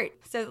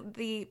 parts. So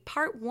the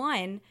part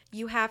 1,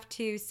 you have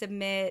to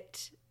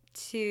submit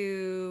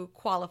to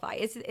qualify.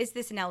 Is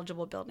this an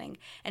eligible building?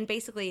 And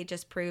basically it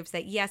just proves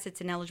that yes,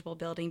 it's an eligible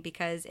building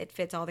because it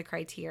fits all the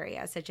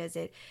criteria, such as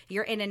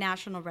you're in a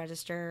National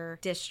Register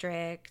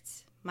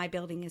district. My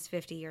building is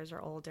 50 years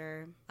or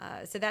older.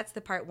 So that's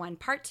the part one.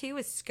 Part two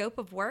is scope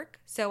of work.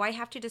 So I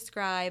have to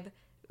describe,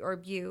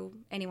 or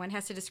anyone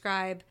has to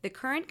describe the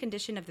current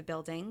condition of the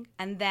building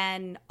and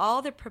then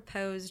all the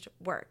proposed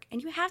work.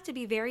 And you have to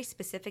be very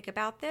specific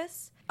about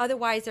this.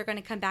 Otherwise, they're going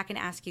to come back and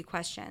ask you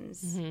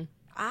questions. Mm-hmm.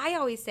 I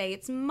always say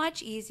it's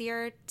much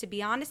easier to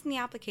be honest in the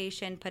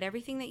application, put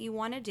everything that you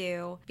want to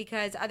do,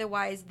 because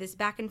otherwise this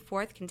back and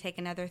forth can take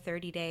another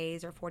 30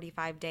 days or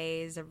 45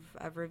 days of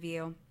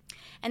review.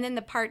 And then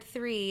the part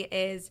three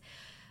is,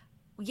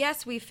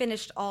 yes, we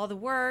finished all the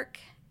work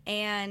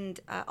and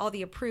all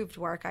the approved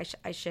work,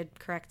 I should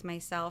correct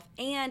myself.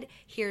 And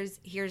here's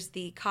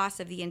the cost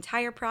of the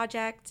entire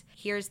project.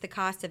 Here's the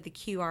cost of the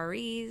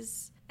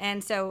QREs.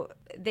 And so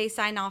they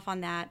sign off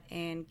on that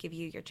and give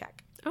you your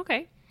check.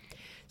 Okay.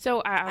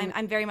 So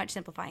I'm very much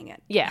simplifying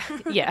it. Yeah.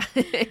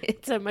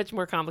 It's a much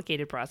more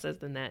complicated process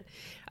than that.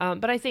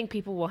 But I think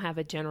people will have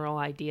a general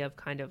idea of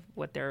kind of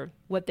what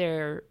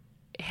they're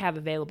have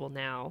available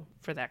now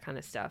for that kind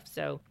of stuff.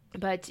 So,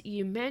 but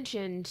you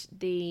mentioned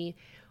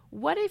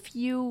what if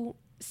you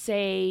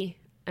say,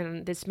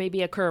 and this may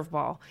be a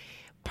curveball,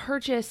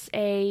 purchase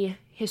a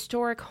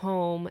historic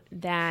home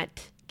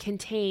that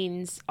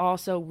contains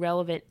also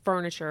relevant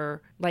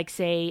furniture, like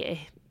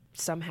say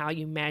somehow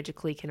you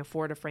magically can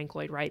afford a Frank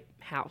Lloyd Wright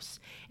house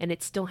and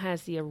it still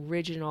has the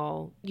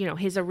original,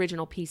 his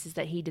original pieces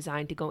that he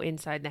designed to go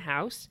inside the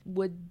house.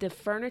 Would the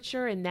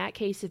furniture in that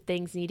case, if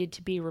things needed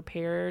to be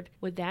repaired,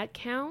 would that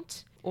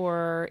count?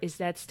 Or is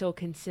that still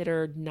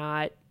considered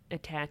not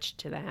attached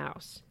to the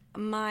house?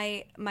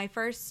 My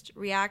first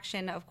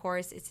reaction, of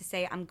course, is to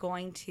say I'm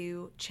going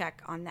to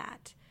check on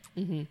that.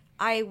 Mm-hmm.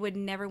 I would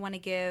never want to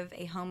give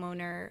a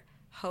homeowner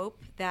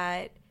hope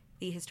that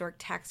the historic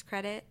tax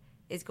credit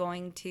is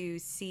going to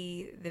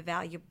see the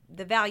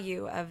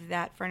value of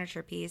that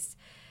furniture piece.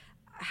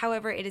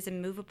 However, it is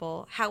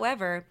immovable.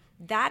 However,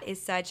 that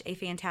is such a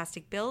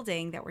fantastic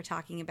building that we're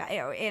talking about,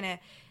 and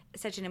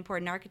such an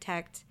important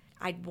architect.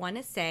 I'd want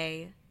to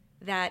say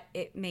that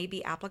it may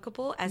be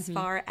applicable as mm-hmm.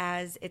 far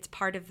as it's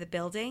part of the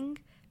building,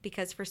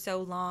 because for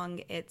so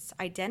long its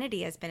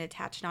identity has been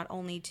attached not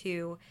only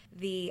to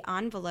the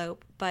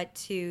envelope but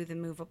to the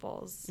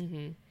movables.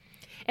 Mm-hmm.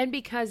 And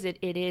because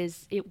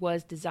it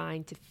was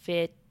designed to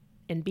fit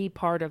and be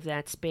part of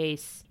that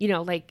space,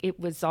 like it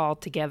was all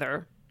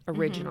together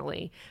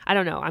originally. Mm-hmm. I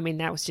don't know. I mean,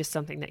 that was just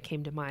something that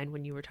came to mind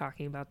when you were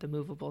talking about the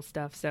movable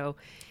stuff. So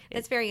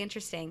that's very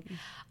interesting.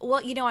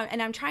 Well,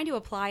 and I'm trying to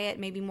apply it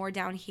maybe more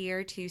down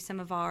here to some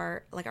of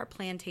our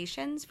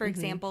plantations, for mm-hmm.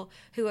 example,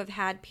 who have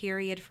had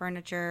period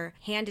furniture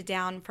handed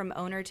down from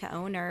owner to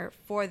owner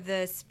for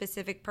the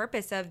specific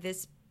purpose of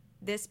this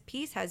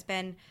piece has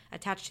been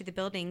attached to the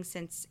building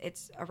since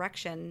its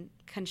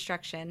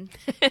construction.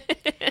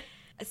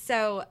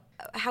 So,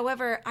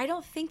 however, I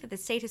don't think that the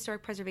State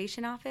Historic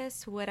Preservation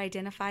Office would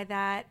identify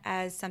that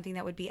as something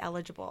that would be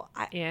eligible.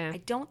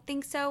 I don't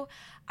think so.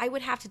 I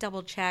would have to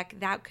double check.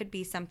 That could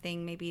be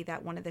something maybe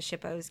that one of the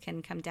SHPOs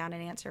can come down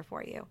and answer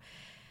for you.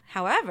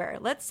 However,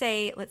 let's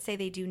say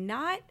they do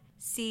not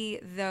see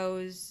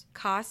those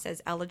costs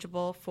as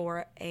eligible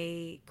for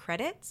a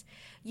credit.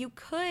 You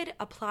could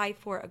apply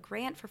for a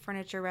grant for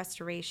furniture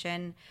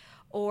restoration,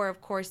 or of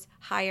course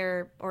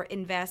hire or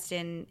invest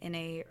in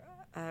a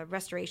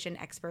restoration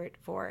expert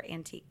for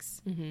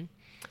antiques mm-hmm.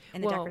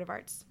 and the decorative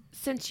arts.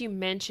 Since you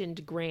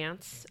mentioned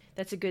grants,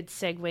 that's a good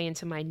segue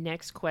into my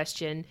next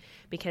question,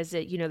 because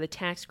the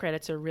tax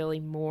credits are really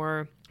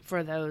more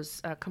for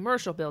those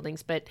commercial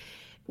buildings. But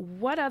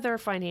what other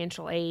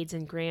financial aids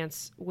and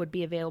grants would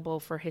be available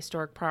for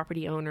historic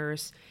property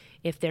owners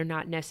if they're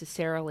not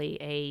necessarily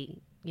a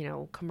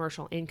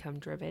commercial income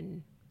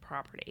driven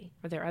property?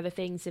 Are there other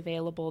things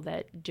available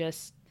that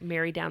just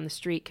Mary down the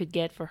street could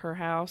get for her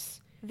house?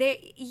 There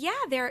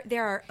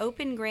are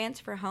open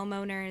grants for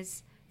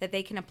homeowners that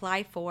they can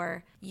apply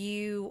for.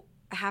 You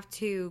have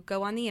to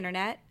go on the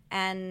internet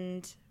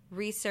and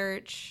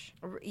research.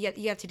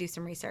 You have to do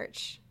some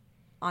research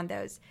on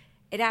those.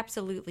 It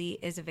absolutely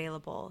is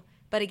available.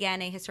 But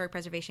again, a historic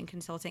preservation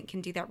consultant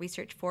can do that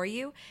research for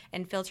you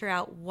and filter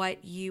out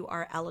what you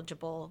are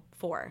eligible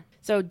for.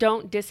 So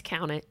don't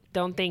discount it.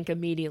 Don't think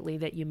immediately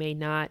that you may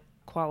not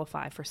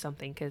qualify for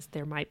something, because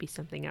there might be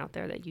something out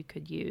there that you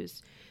could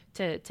use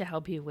to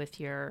help you with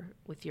your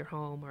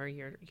home or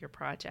your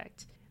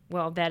project.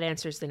 Well, that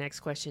answers the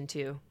next question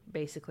too,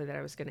 basically, that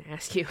I was going to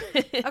ask you.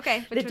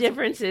 Okay. The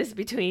differences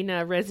between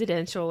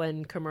residential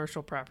and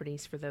commercial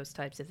properties for those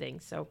types of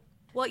things. So,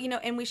 well,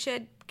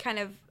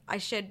 and I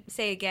should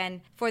say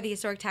again, for the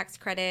historic tax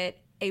credit,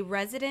 a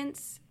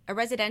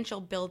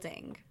residential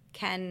building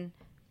can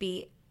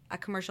be a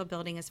commercial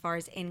building as far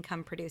as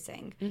income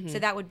producing. Mm-hmm. So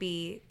that would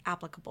be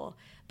applicable.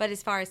 But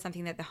as far as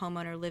something that the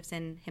homeowner lives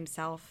in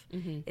himself,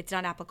 mm-hmm. it's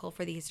not applicable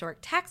for the historic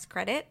tax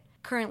credit.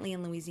 currently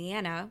in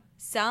Louisiana,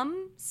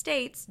 some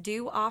states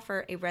do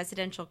offer a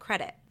residential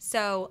credit.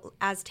 So,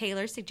 as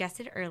Taylor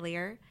suggested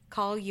earlier,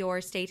 call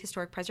your state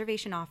historic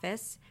preservation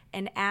office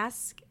and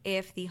ask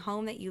if the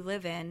home that you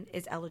live in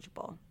is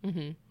eligible,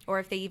 or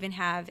if they even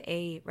have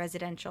a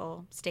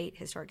residential state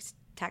historic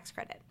tax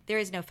credit. There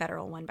is no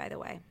federal one, by the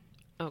way.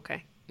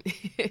 Okay.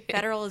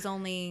 Federal is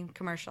only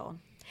commercial.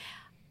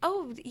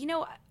 Oh,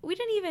 we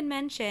didn't even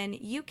mention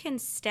you can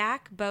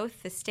stack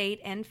both the state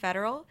and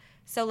federal.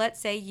 So let's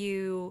say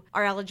you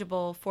are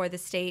eligible for the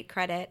state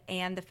credit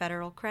and the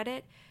federal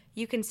credit.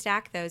 You can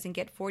stack those and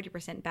get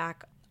 40%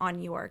 back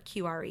on your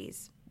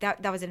QREs.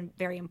 That was a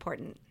very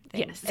important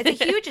thing. Yes.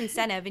 It's a huge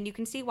incentive, and you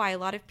can see why a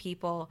lot of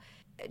people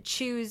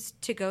choose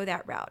to go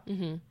that route.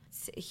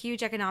 It's a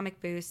huge economic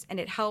boost, and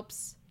it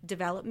helps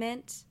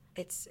development.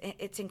 It's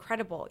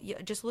incredible. You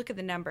just look at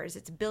the numbers.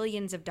 It's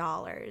billions of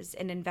dollars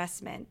in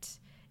investment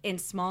in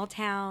small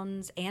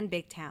towns and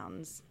big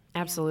towns.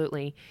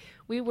 Absolutely.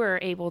 We were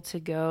able to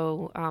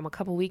go a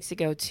couple weeks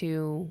ago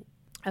to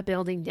a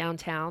building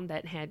downtown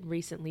that had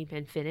recently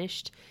been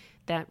finished.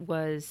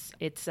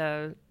 It's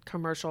a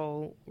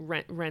commercial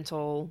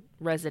rental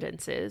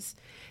residences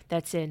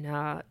that's in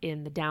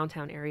the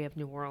downtown area of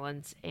New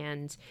Orleans.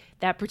 And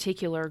that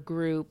particular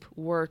group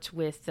worked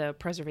with the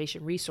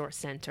Preservation Resource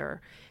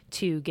Center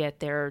to get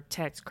their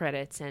tax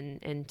credits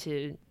and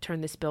to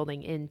turn this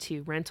building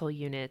into rental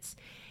units.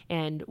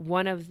 And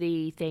one of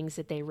the things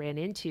that they ran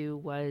into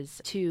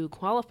was, to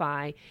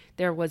qualify,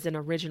 there was an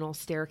original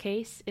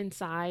staircase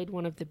inside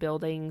one of the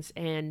buildings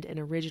and an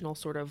original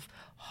sort of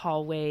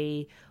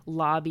hallway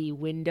lobby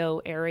window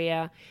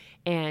area.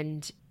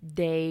 And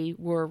they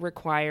were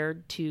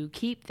required to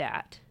keep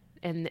that.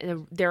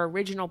 And their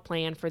original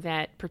plan for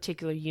that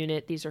particular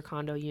unit, these are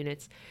condo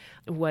units,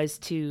 was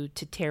to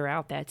tear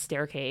out that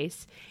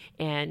staircase.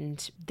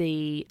 And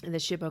the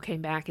SHPO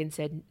came back and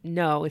said,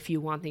 no, if you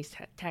want these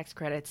tax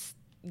credits,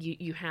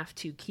 you have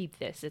to keep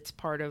this. It's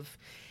part of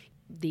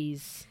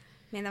these.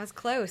 Man, that was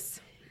close.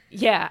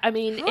 Yeah, I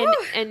mean,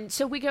 and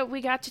so we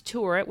got to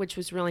tour it, which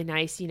was really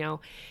nice,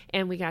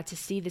 and we got to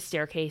see the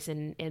staircase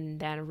in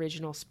that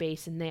original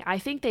space. And I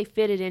think they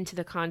fit it into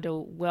the condo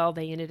well.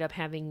 They ended up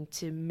having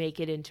to make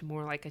it into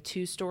more like a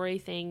 2-story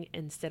thing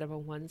instead of a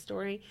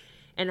 1-story.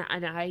 And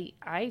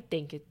I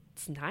think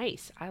it's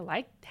nice. I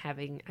like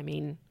having,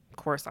 of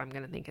course I'm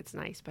going to think it's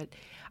nice, but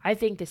I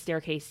think the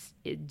staircase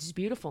is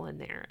beautiful in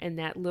there. And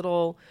that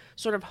little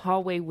sort of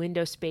hallway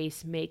window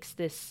space makes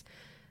this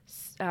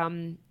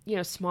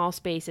small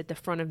space at the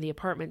front of the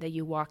apartment that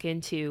you walk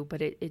into,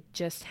 but it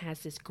just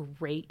has this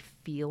great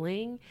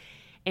feeling.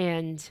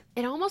 And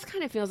it almost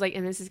kind of feels like,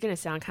 and this is going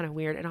to sound kind of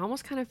weird, it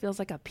almost kind of feels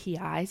like a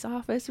PI's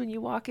office when you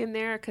walk in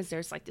there, because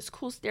there's like this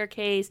cool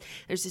staircase.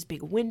 There's this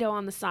big window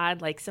on the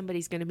side, like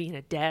somebody's going to be in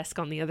a desk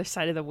on the other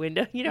side of the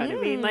window. You know what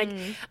I mean? Like,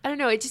 I don't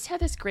know. It just had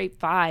this great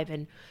vibe.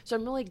 And so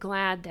I'm really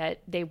glad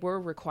that they were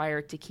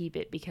required to keep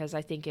it, because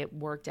I think it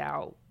worked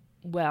out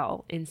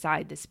well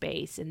inside the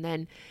space. And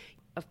then,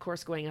 of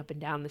course, going up and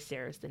down the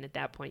stairs, then at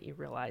that point you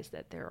realize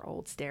that they're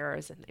old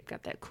stairs and they've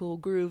got that cool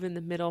groove in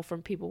the middle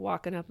from people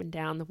walking up and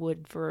down the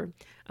wood for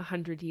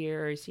 100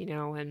 years,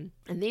 and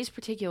these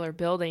particular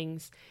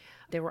buildings,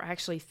 there were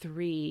actually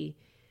 3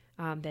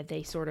 that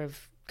they sort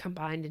of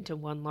combined into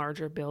one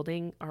larger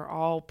building, are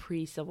all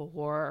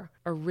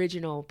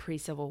original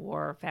pre-Civil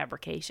War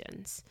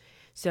fabrications.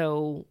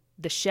 So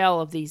the shell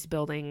of these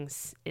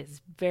buildings is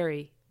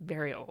very,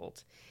 very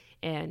old.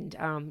 And,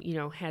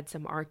 had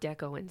some Art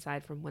Deco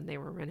inside from when they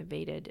were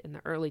renovated in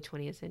the early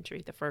 20th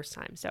century the first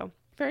time. So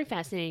very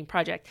fascinating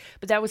project.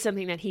 But that was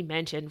something that he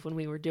mentioned when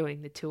we were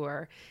doing the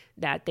tour,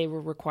 that they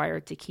were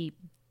required to keep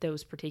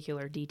those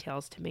particular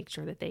details to make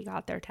sure that they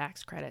got their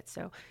tax credits.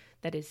 So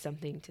that is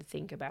something to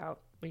think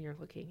about when you're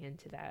looking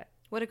into that.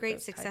 What a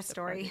great success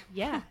story.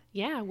 Yeah.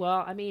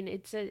 Well,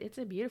 it's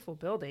a beautiful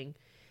building.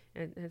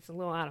 And it's a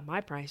little out of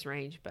my price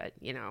range, but,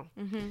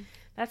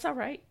 that's all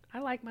right. I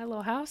like my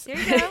little house. There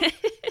you go.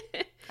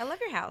 I love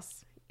your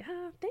house.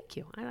 Thank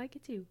you. I like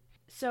it too.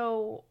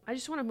 So I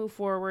just want to move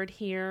forward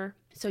here.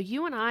 So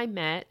you and I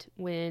met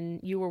when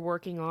you were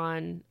working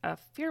on a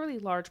fairly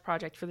large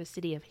project for the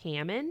city of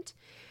Hammond.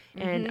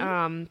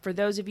 And for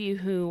those of you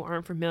who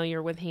aren't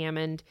familiar with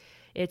Hammond,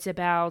 it's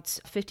about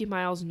 50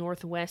 miles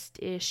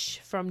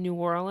northwest-ish from New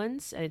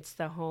Orleans. It's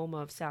the home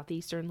of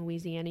Southeastern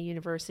Louisiana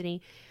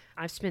University.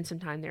 I've spent some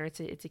time there. It's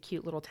a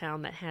cute little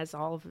town that has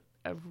all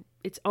of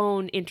its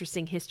own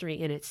interesting history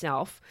in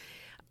itself.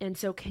 And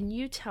so can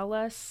you tell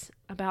us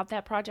about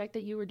that project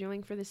that you were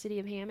doing for the city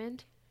of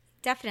Hammond?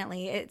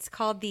 Definitely. It's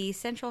called the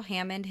Central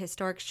Hammond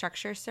Historic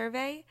Structure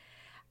Survey.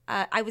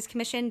 I was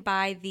commissioned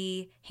by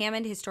the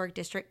Hammond Historic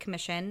District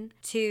Commission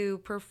to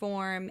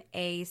perform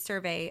a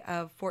survey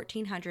of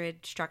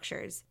 1,400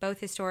 structures, both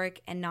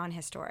historic and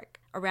non-historic,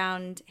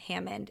 around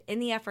Hammond in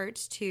the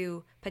efforts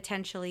to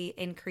potentially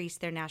increase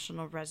their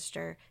National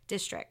Register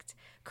district.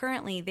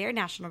 Currently, their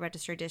National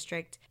Register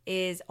district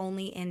is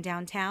only in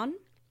downtown,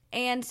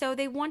 And so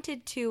they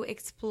wanted to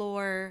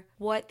explore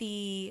what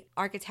the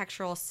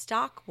architectural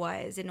stock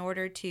was in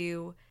order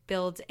to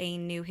build a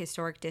new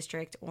historic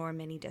district or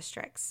mini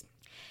districts.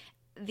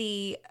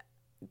 The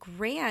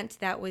grant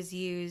that was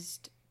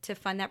used to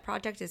fund that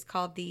project is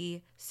called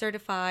the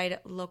Certified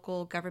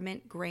Local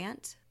Government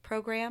Grant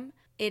Program.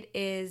 It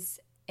is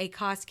a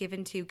cost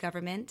given to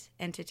government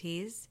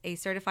entities, a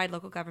certified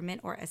local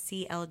government or a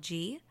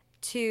CLG,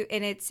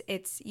 and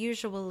it's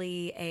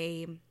usually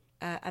a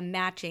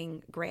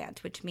matching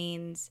grant, which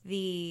means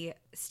the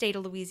state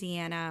of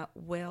Louisiana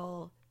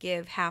will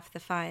give half the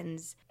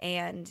funds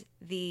and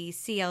the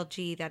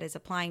CLG that is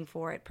applying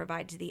for it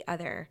provides the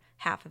other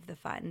half of the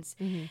funds.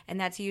 Mm-hmm. And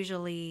that's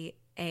usually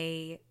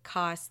a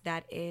cost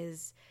that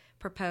is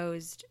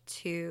proposed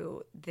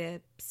to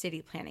the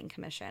City Planning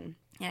Commission,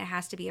 and it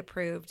has to be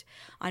approved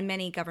on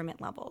many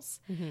government levels.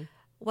 Mm-hmm.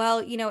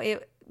 Well,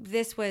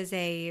 this was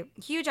a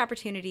huge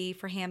opportunity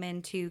for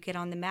Hammond to get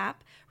on the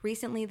map.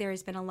 Recently, there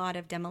has been a lot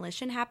of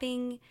demolition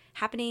happening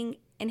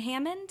in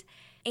Hammond,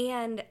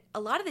 and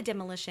a lot of the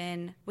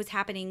demolition was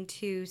happening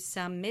to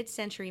some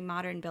mid-century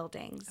modern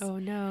buildings. Oh,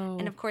 no.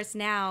 And of course,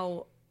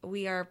 now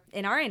we are,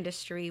 in our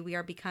industry, we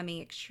are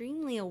becoming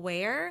extremely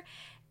aware,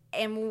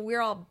 and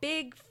we're all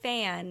big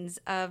fans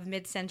of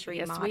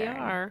mid-century modern. Yes, we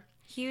are.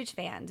 Huge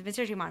fans.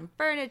 Mid-century modern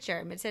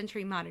furniture,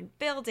 mid-century modern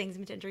buildings,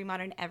 mid-century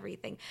modern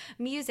everything.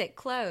 Music,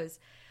 clothes.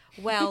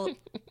 Well,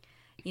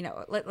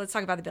 let's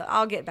talk about the building.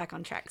 I'll get back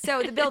on track.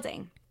 So the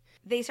building,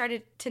 they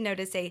started to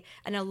notice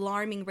an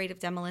alarming rate of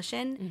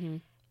demolition. Mm-hmm.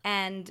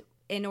 And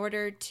in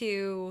order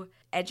to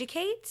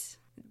educate,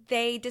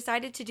 they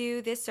decided to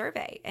do this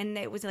survey. And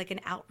it was like an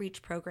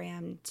outreach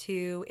program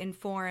to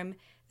inform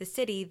the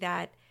city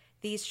that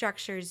these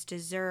structures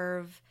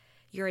deserve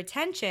your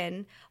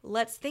attention.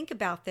 Let's think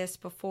about this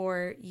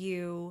before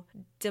you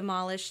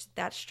demolish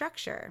that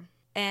structure.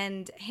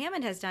 And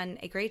Hammond has done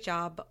a great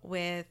job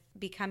with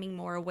becoming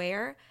more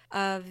aware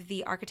of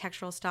the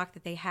architectural stock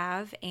that they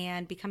have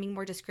and becoming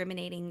more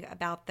discriminating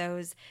about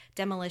those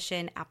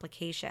demolition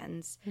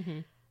applications.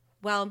 Mm-hmm.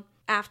 Well,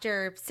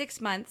 after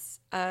 6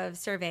 months of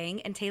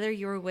surveying, and Taylor,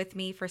 you were with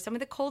me for some of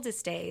the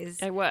coldest days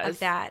of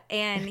that.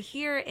 And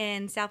here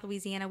in South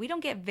Louisiana, we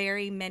don't get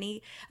very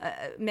many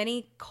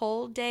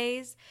cold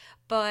days,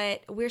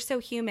 but we're so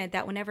humid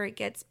that whenever it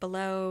gets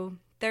below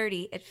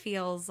 30, it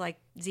feels like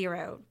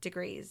 0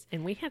 degrees.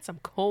 And we had some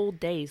cold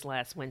days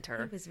last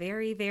winter. It was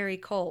very, very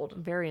cold.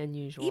 Very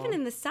unusual. Even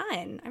in the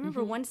sun. I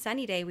remember one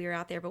sunny day we were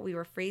out there, but we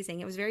were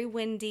freezing. It was very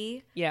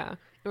windy. Yeah.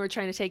 We were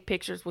trying to take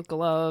pictures with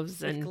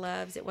gloves.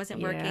 It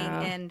wasn't working.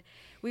 And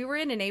we were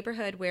in a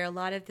neighborhood where a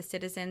lot of the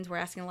citizens were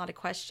asking a lot of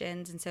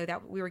questions, and so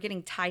that we were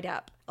getting tied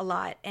up a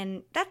lot.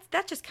 And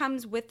that just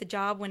comes with the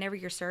job. Whenever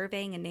you're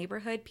surveying a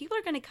neighborhood, people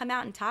are going to come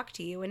out and talk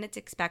to you, and it's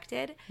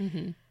expected.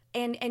 Mm-hmm.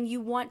 And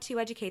you want to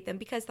educate them,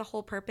 because the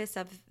whole purpose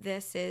of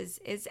this is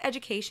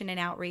education and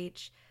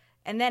outreach,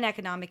 and then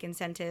economic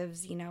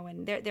incentives,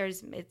 and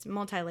it's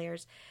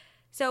multi-layers.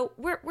 So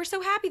we're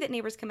so happy that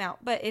neighbors come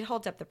out, but it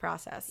holds up the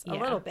process a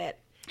little bit.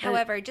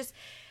 However, just,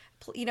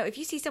 if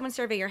you see someone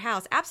survey your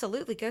house,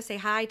 absolutely go say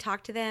hi,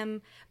 talk to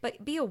them,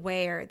 but be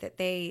aware that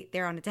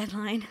they're on a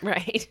deadline.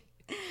 Right.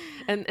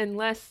 And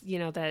unless,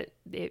 that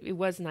it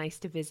was nice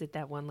to visit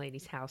that one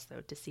lady's house,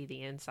 though, to see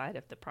the inside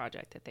of the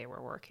project that they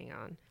were working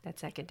on. That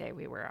second day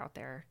we were out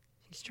there.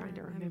 She's trying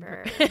to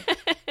remember.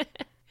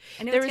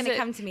 I know it's going to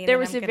come to me. There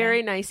was a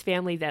very nice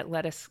family that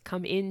let us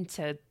come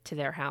into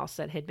their house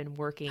that had been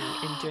working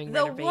and doing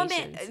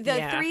renovations.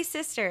 The three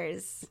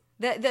sisters.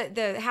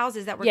 The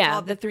houses that were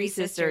called the Three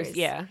Sisters.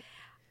 Yeah.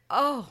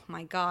 Oh,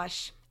 my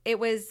gosh. It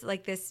was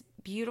like this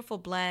beautiful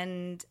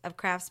blend of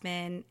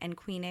Craftsman and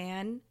Queen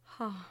Anne.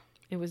 Oh.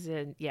 It was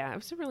a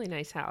really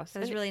nice house. It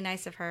was really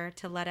nice of her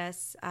to let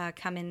us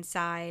come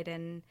inside,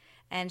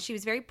 and she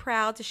was very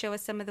proud to show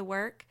us some of the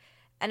work.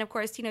 And of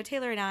course,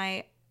 Taylor and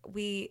I,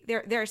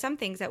 there are some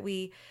things that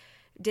we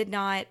did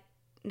not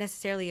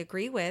necessarily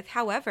agree with.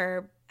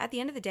 However, at the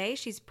end of the day,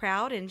 she's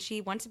proud and she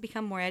wants to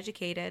become more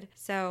educated.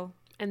 So,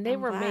 and they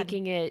were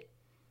making it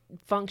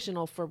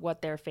functional for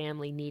what their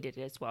family needed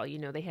as well.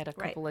 They had a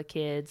couple of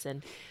kids,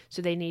 and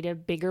so they need a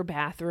bigger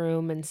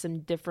bathroom and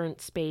some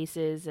different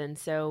spaces. And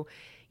so,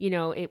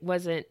 it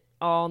wasn't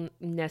all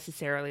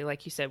necessarily,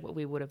 like you said, what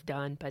we would have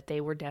done, but they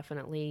were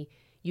definitely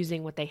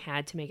using what they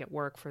had to make it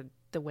work for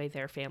the way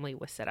their family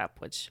was set up,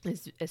 which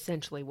is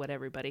essentially what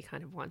everybody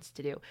kind of wants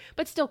to do.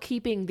 But still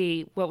keeping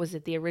the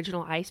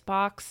original ice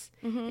box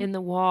in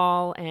the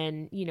wall,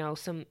 and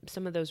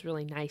some of those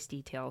really nice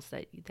details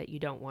that you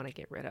don't want to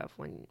get rid of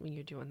when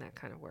you're doing that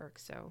kind of work.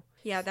 So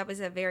yeah, that was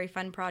a very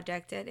fun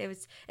project.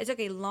 It took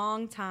a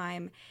long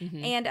time.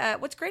 Mm-hmm. And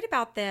what's great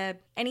about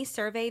any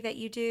survey that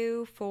you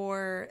do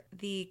for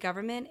the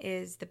government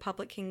is the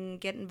public can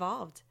get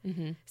involved.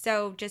 Mm-hmm.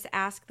 So just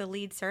ask the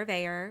lead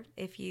surveyor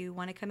if you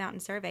want to come out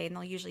and survey, and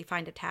they'll usually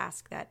find a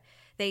task that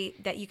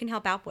you can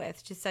help out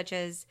with, just such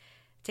as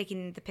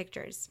taking the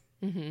pictures.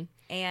 Mm-hmm.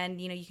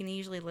 And you can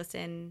usually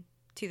listen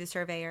to the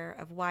surveyor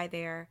of why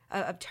they're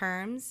of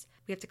terms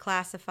we have to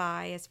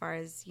classify as far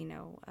as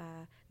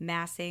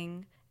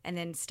massing, and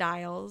then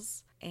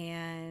styles,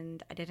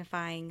 and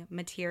identifying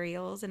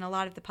materials. And a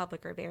lot of the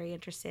public are very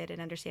interested in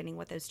understanding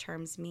what those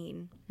terms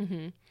mean.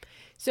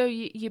 So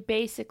you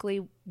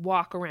basically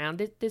walk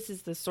around. This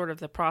is the sort of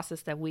the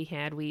process that we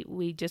had.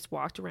 We just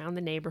walked around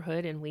the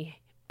neighborhood and we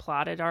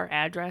plotted our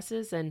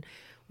addresses and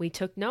we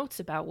took notes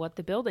about what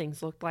the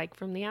buildings looked like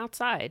from the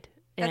outside.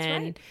 That's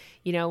and, right.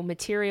 you know,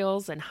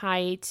 materials and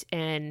height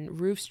and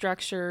roof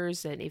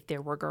structures and if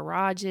there were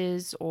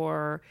garages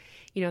or,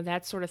 you know,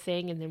 that sort of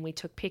thing. And then we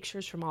took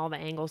pictures from all the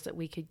angles that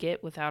we could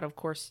get without, of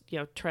course, you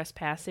know,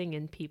 trespassing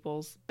in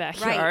people's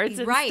backyards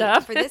and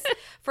stuff.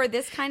 For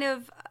this kind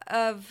of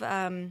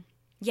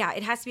yeah,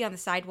 it has to be on the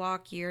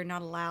sidewalk. You're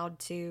not allowed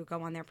to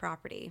go on their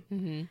property.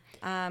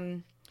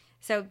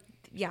 So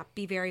yeah,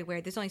 be very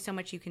aware. There's only so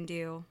much you can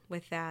do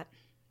with that.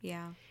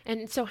 Yeah.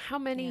 And so how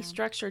many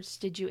structures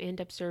did you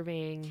end up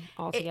surveying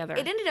altogether?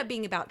 It ended up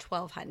being about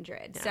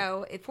 1,200. Yeah.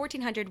 So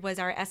 1,400 was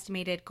our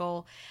estimated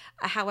goal.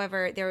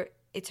 However,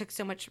 it took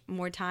so much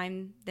more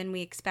time than we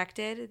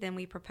expected, than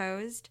we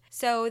proposed.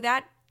 So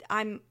that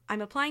I'm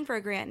applying for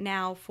a grant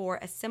now for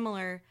a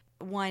similar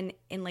one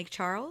in Lake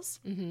Charles.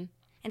 And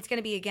it's going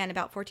to be, again,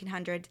 about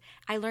 1,400.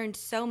 I learned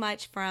so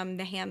much from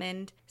the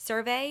Hammond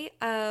survey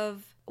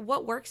of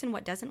what works and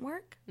what doesn't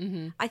work.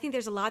 I think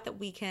there's a lot that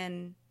we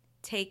can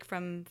take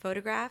from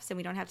photographs and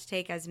we don't have to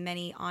take as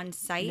many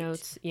on-site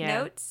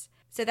notes.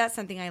 So that's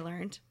something I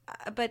learned.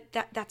 But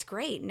that's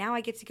great. Now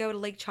I get to go to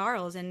Lake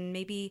Charles and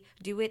maybe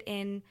do it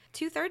in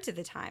 2/3 of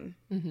the time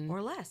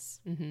or less.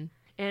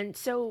 And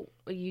so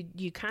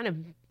you kind of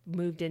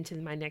moved into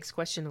my next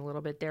question a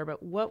little bit there,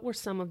 but what were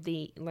some of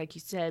the, like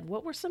you said,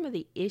 what were some of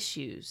the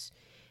issues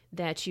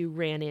that you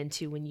ran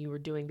into when you were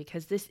doing,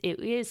 because it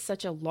is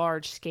such a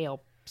large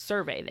scale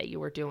survey that you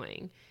were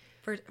doing?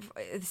 For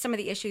some of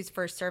the issues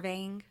for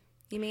surveying,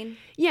 you mean?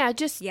 Yeah,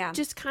 just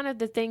kind of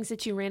the things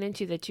that you ran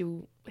into that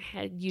you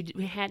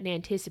hadn't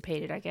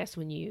anticipated, I guess,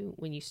 when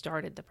you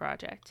started the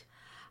project.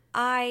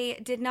 I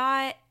did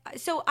not.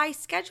 So I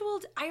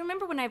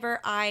remember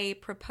whenever I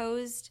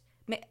proposed,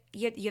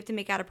 you have to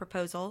make out a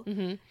proposal,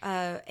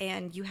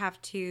 and you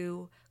have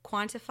to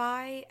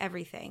quantify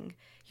everything,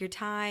 your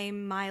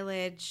time,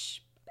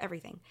 mileage,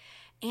 everything.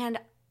 And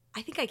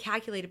I think I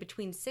calculated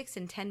between 6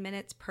 and 10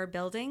 minutes per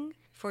building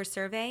for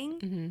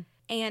surveying.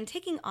 And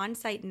taking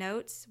on-site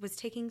notes was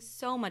taking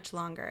so much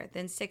longer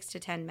than 6 to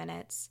 10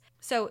 minutes.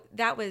 So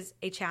that was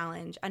a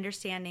challenge,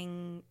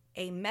 understanding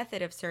a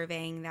method of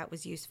surveying that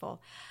was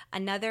useful.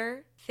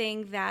 Another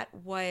thing that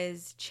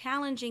was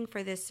challenging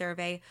for this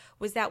survey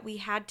was that we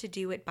had to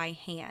do it by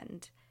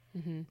hand.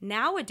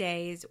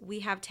 Nowadays, we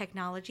have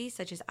technology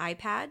such as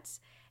iPads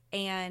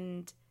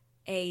and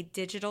a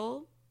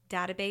digital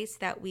database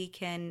that we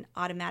can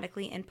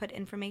automatically input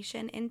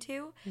information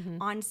into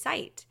on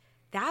site.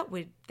 That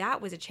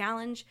was a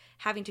challenge,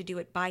 having to do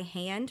it by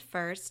hand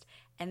first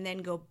and then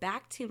go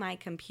back to my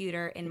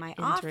computer in my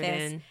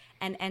office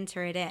and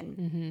enter it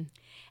in.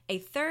 A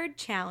third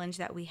challenge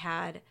that we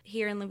had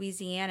here in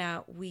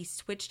Louisiana, we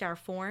switched our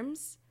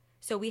forms.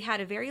 So we had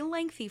a very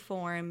lengthy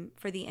form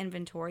for the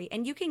inventory,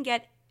 and you can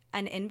get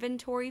an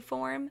inventory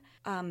form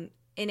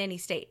in any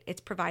state. It's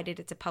provided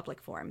it's a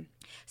public form.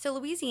 So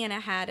Louisiana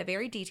had a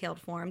very detailed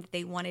form that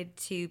they wanted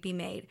to be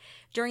made.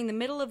 During the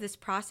middle of this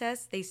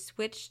process, they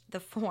switched the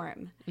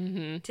form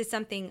to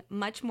something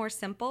much more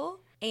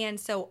simple. And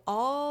so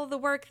all the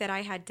work that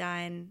I had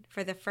done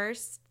for the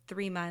first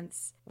 3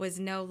 months was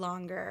no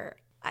longer,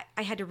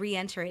 I had to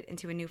re-enter it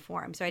into a new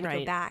form. So I had to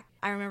go back.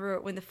 I remember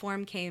when the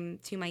form came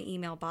to my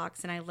email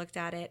box and I looked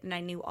at it and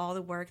I knew all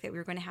the work that we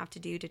were going to have to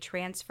do to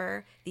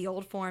transfer the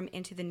old form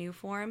into the new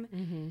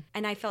form.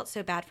 And I felt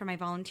so bad for my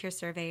volunteer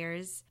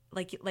surveyors.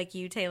 Like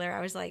you, Taylor,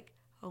 I was like,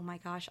 oh my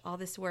gosh, all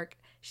this work.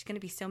 She's going to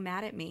be so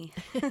mad at me.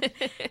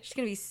 She's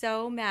going to be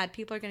so mad.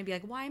 People are going to be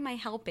like, why am I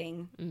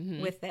helping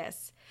with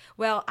this?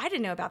 Well, I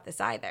didn't know about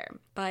this either,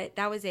 but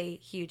that was a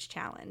huge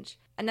challenge.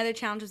 Another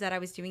challenge was that I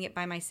was doing it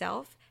by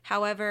myself.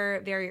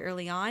 However, very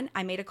early on,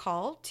 I made a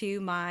call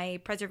to my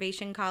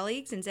preservation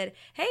colleagues and said,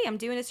 hey, I'm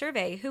doing a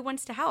survey. Who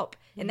wants to help?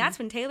 And that's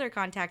when Taylor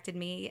contacted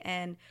me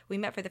and we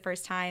met for the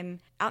first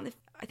time out in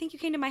I think you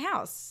came to my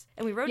house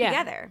and we rode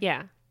together.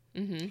 Yeah.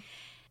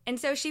 And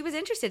so she was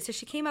interested. So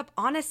she came up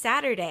on a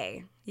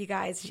Saturday, you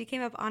guys. She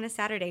came up on a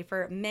Saturday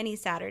for many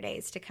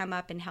Saturdays to come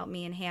up and help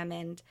me in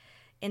Hammond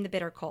in the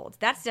bitter cold.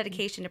 That's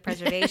dedication to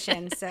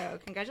preservation. So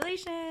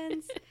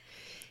congratulations.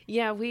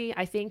 Yeah,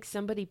 I think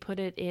somebody put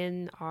it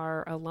in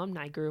our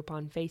alumni group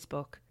on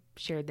Facebook,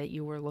 shared that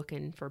you were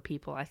looking for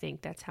people. I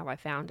think that's how I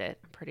found it,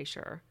 I'm pretty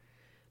sure.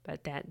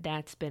 But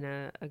that's been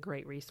a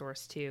great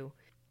resource too.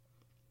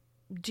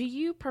 Do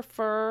you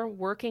prefer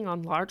working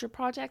on larger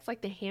projects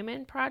like the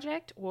Hammond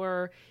project,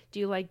 or do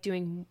you like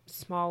doing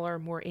smaller,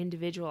 more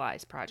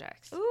individualized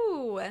projects?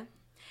 Ooh.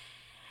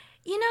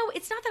 You know,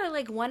 it's not that I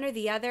like one or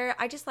the other.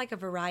 I just like a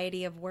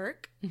variety of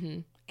work.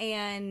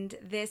 And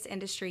this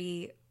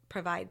industry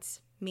provides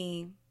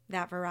me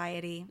that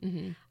variety.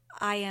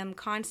 I am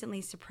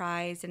constantly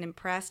surprised and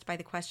impressed by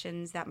the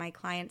questions that my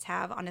clients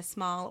have on a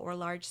small or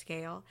large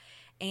scale,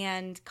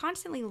 and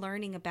constantly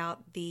learning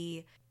about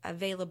the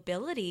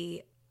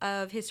availability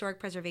of historic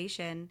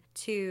preservation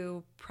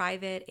to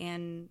private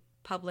and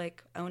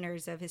public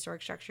owners of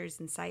historic structures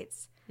and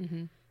sites.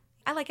 Mm-hmm.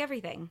 I like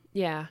everything.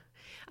 Yeah.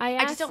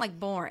 I just don't like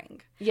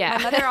boring. Yeah.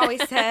 My mother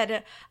always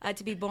said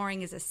to be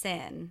boring is a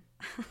sin.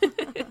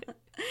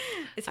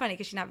 It's funny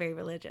because she's not very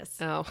religious.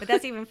 Oh. But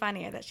that's even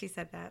funnier that she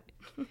said that.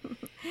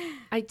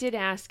 I did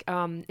ask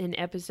in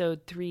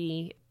episode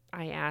 3,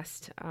 I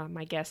asked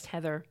my guest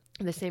Heather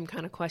the same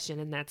kind of question,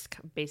 and that's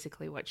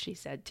basically what she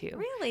said too.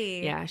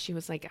 Really? Yeah, she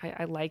was like,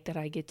 I like that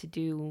I get to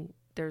do,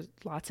 there's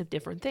lots of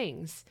different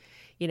things,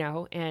 you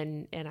know,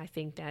 and I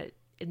think that,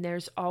 and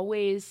there's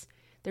always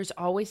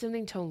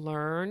something to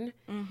learn,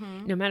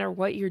 no matter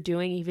what you're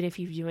doing, even if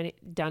you've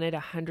done it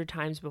 100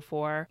 times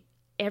before.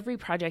 Every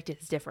project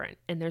is different,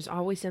 and there's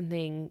always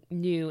something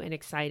new and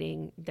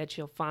exciting that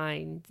you'll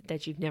find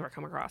that you've never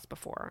come across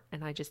before.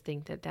 And I just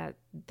think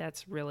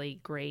that's really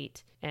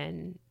great,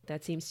 and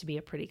that seems to be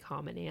a pretty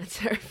common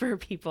answer for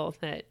people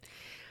that...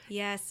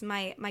 Yes,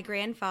 my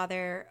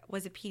grandfather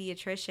was a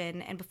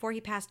pediatrician, and before he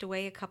passed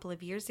away a couple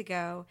of years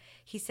ago,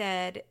 he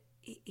said,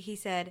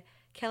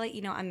 Kelly,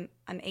 you know, I'm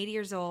 80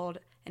 years old,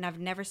 and I've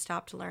never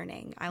stopped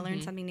learning. I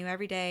learn something new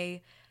every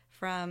day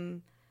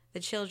from the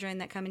children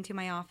that come into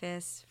my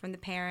office, from the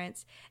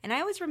parents. And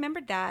I always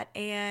remembered that.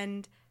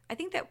 And I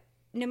think that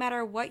no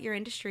matter what your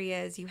industry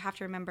is, you have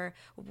to remember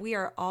we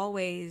are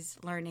always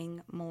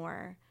learning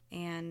more.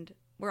 And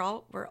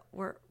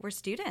we're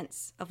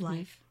students of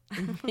life.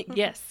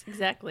 Yes,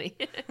 exactly.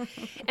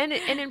 and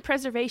in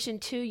preservation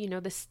too, you know,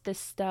 this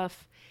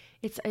stuff,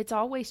 it's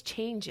always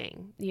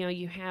changing. You know,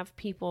 you have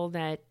people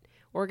that,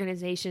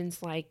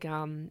 organizations like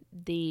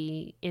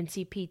the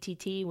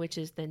NCPTT, which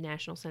is the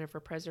National Center for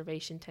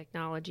Preservation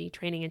Technology,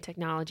 Training and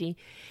Technology,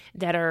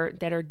 that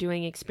are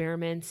doing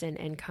experiments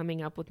and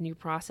coming up with new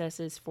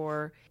processes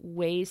for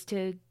ways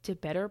to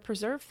better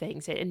preserve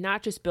things, and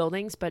not just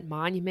buildings, but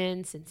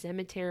monuments and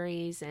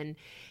cemeteries, and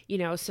you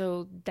know,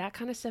 so that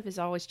kind of stuff is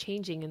always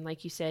changing. And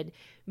like you said,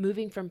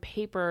 moving from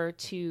paper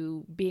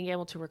to being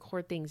able to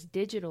record things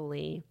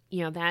digitally,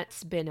 you know,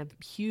 that's been a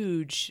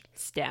huge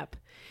step,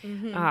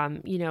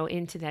 you know,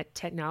 into that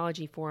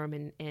technology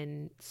form.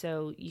 And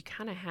so you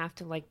kind of have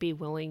to like be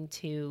willing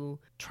to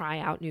try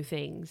out new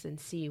things and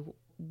see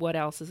what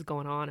else is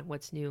going on and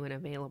what's new and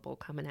available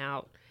coming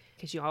out,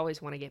 because you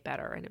always want to get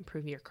better and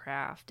improve your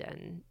craft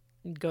and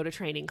go to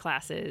training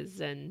classes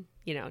and,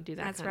 you know, do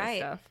that kind of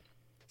stuff.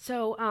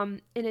 So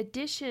in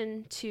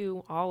addition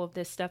to all of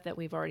this stuff that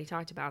we've already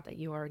talked about that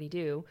you already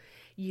do,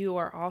 you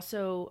are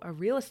also a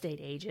real estate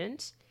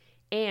agent,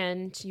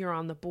 and you're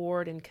on the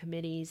board and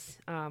committees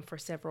for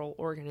several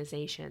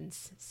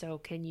organizations. So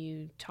can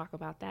you talk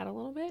about that a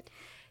little bit?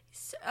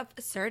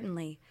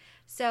 Certainly.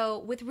 So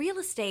with real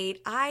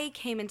estate, I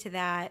came into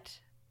that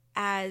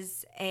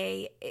as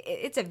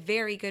it's a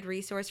very good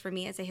resource for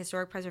me as a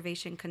historic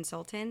preservation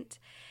consultant.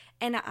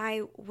 And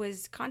I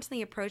was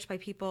constantly approached by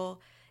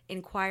people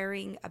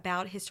inquiring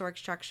about historic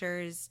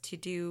structures to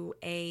do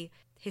a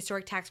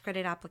historic tax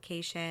credit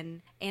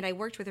application. And I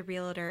worked with a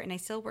realtor, and I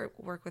still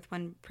work with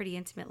one pretty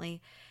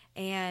intimately.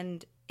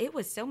 And it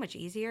was so much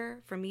easier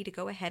for me to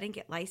go ahead and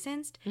get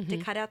licensed, to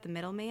cut out the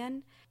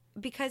middleman,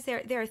 because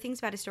there are things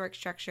about historic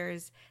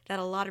structures that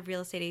a lot of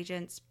real estate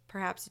agents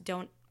perhaps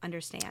don't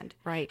understand.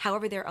 Right.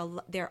 However, there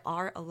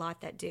are a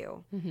lot that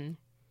do.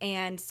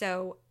 And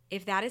so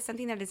if that is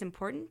something that is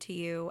important to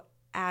you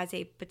as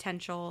a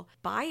potential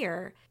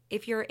buyer,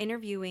 if you're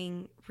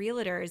interviewing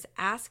realtors,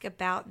 ask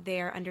about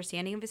their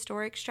understanding of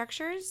historic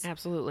structures.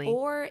 Absolutely.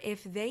 Or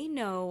if they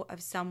know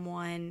of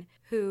someone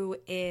who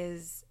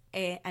is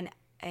a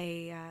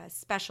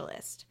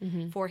specialist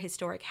for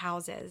historic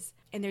houses.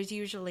 And there's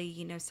usually,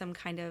 you know, some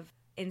kind of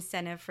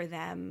incentive for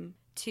them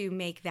to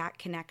make that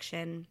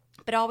connection.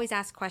 But always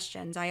ask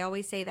questions. I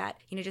always say that,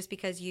 you know, just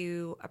because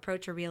you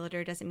approach a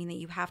realtor doesn't mean that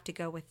you have to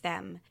go with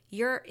them.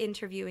 You're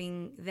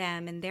interviewing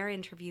them and they're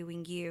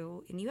interviewing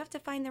you, and you have to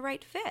find the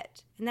right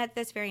fit. And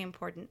that's very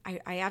important.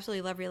 I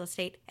absolutely love real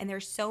estate, and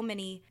there's so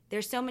many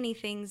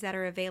things that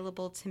are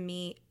available to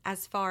me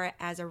as far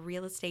as a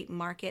real estate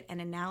market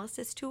and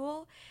analysis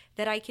tool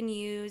that I can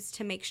use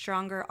to make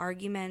stronger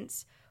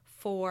arguments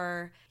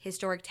for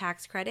historic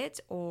tax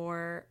credits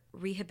or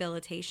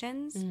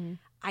rehabilitations.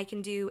 I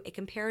can do a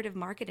comparative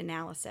market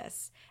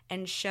analysis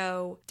and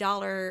show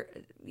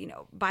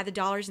by the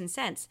dollars and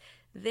cents.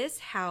 This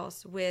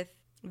house with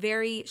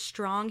very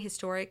strong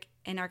historic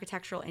and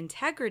architectural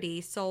integrity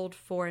sold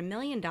for $1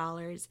 million.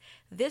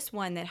 This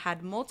one that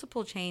had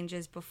multiple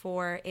changes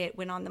before it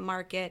went on the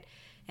market,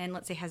 and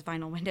let's say has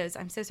vinyl windows.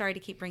 I'm so sorry to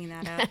keep bringing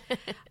that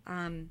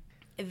up.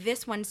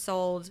 This one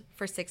sold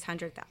for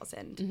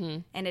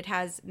 $600,000, and it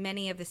has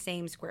many of the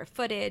same square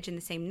footage in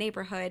the same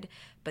neighborhood,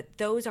 but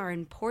those are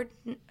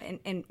important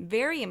and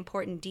very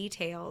important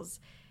details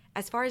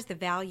as far as the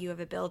value of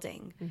a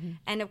building.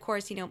 And of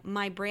course, you know,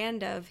 my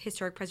brand of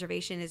historic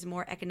preservation is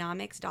more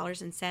economics,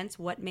 dollars and cents.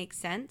 What makes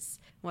sense?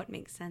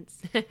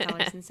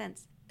 Dollars and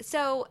cents.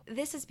 So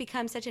this has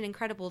become such an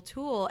incredible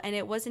tool, and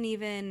it wasn't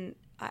even,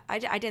 I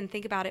didn't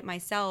think about it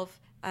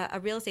myself, a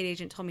real estate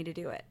agent told me to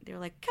do it. They were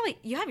like, Kelly,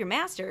 you have your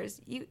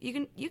master's. You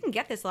can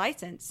get this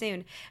license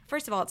soon.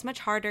 First of all, it's much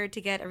harder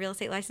to get a real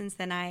estate license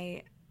than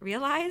I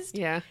realized.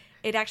 Yeah.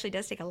 It actually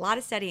does take a lot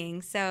of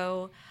studying.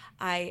 So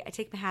I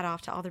take my hat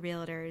off to all the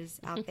realtors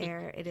out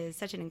there. It is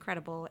such an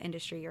incredible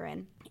industry you're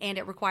in. And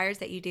it requires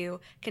that you do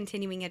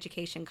continuing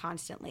education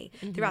constantly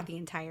throughout the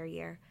entire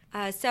year.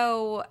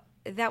 So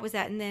that was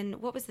that. And then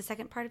what was the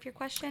second part of your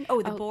question?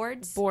 Oh, the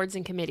boards? Boards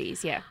and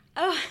committees, yeah.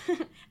 Oh,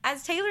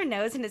 as Taylor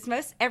knows, and as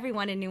most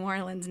everyone in New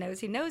Orleans knows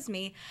who knows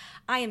me,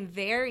 I am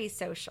very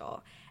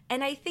social.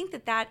 And I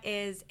think that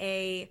is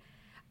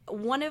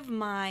one of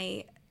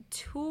my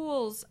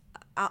tools.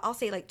 I'll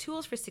say like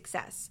tools for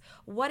success.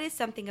 What is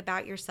something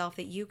about yourself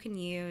that you can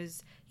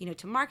use,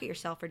 to market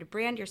yourself or to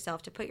brand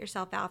yourself, to put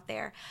yourself out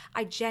there?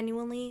 I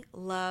genuinely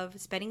love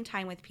spending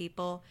time with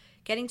people,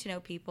 getting to know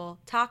people,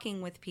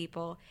 talking with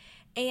people.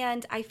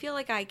 And I feel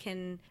like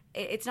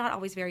it's not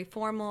always very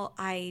formal.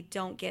 I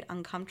don't get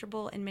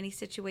uncomfortable in many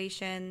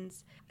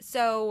situations.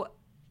 So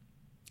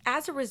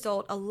as a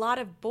result, a lot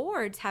of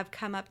boards have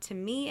come up to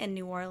me in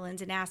New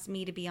Orleans and asked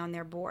me to be on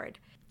their board.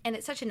 And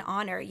it's such an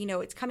honor.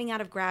 It's coming out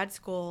of grad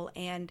school,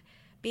 and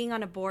being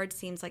on a board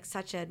seems like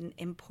such an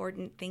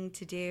important thing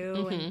to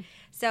do. And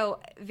so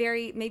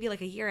maybe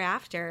like a year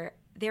after,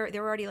 there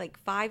were already like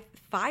five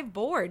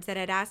boards that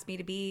had asked me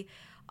to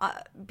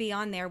be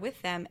on there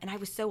with them. And I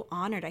was so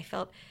honored. I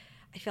felt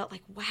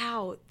like,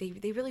 wow,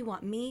 they really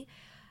want me.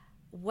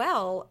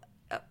 Well,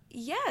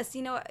 yes,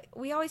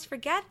 we always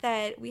forget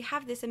that we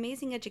have this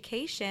amazing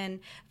education.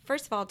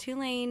 First of all,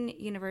 Tulane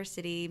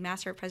University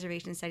Master of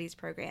Preservation Studies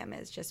program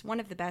is just one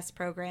of the best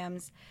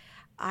programs.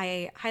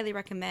 I highly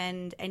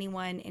recommend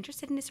anyone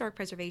interested in historic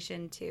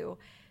preservation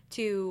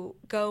to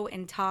go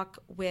and talk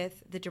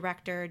with the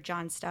director,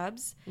 John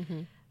Stubbs.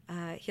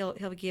 He'll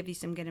give you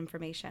some good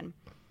information.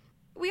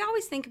 We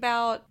always think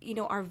about,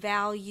 our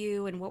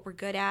value and what we're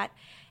good at.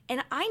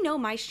 And I know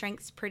my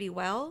strengths pretty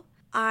well.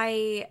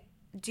 I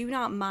do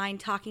not mind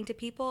talking to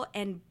people,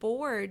 and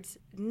boards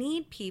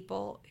need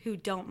people who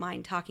don't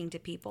mind talking to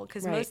people,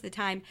 because most of the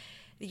time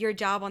your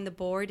job on the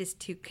board is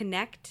to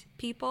connect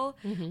people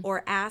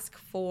or ask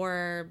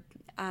for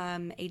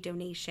a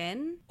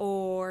donation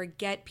or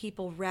get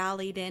people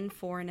rallied in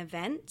for an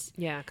event.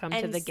 Yeah, come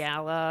to the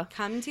gala.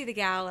 Come to the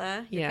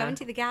gala. You're coming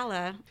to the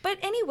gala. But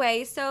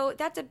anyway, so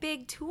that's a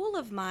big tool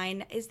of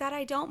mine, is that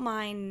I don't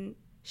mind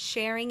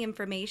sharing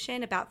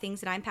information about things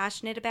that I'm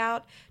passionate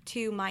about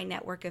to my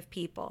network of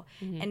people.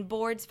 And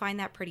boards find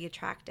that pretty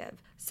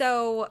attractive.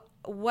 So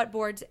what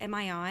boards am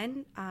I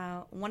on?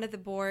 One of the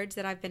boards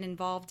that I've been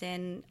involved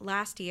in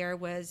last year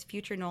was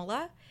Future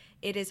NOLA.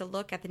 It is a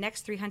look at the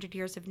next 300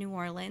 years of New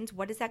Orleans.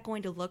 What is that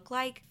going to look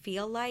like,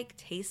 feel like,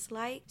 taste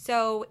like?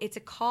 So it's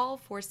a call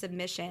for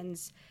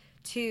submissions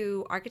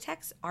to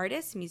architects,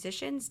 artists,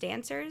 musicians,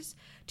 dancers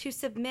to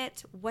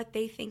submit what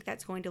they think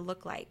that's going to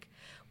look like.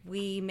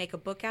 We make a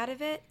book out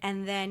of it,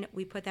 and then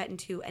we put that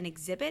into an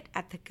exhibit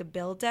at the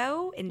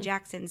Cabildo in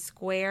Jackson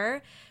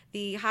Square,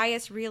 the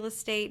highest real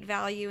estate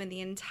value in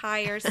the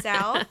entire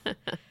South.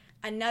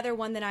 Another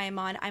one that I'm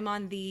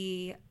on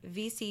the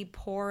VC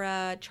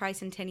Pora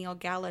Tricentennial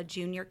Gala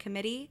Junior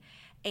Committee,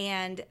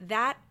 and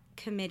that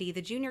committee,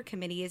 the Junior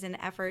Committee, is an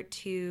effort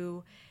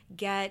to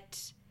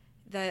get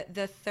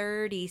the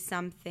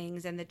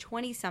 30-somethings and the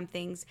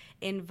 20-somethings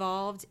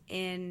involved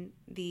in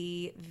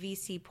the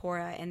VC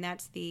Pora, and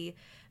that's the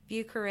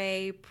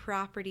Vieux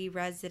Property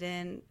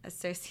Resident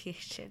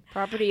Association.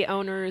 Property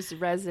owners,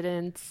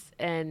 residents,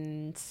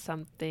 and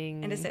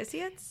something. And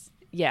associates?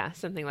 Yeah,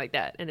 something like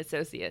that. And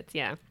associates,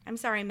 yeah. I'm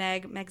sorry,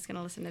 Meg. Meg's going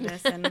to listen to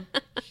this, and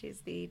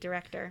she's the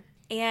director.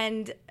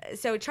 And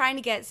so trying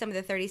to get some of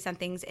the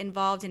 30-somethings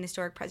involved in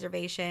historic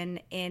preservation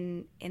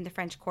in the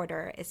French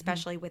Quarter,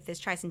 especially with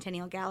this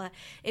Tricentennial Gala,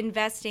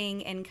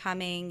 investing and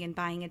coming and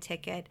buying a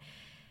ticket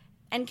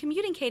and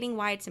communicating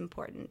why it's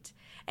important.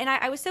 And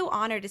I was so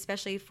honored,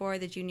 especially for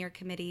the junior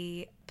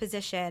committee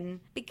position,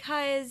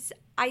 because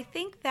I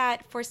think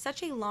that for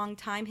such a long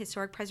time,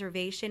 historic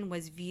preservation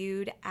was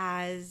viewed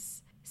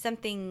as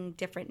something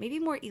different, maybe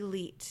more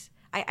elite.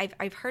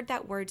 I've heard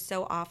that word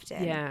so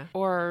often. Yeah,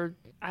 or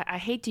I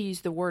hate to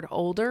use the word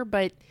older,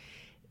 but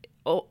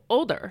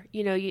older.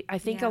 I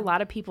think a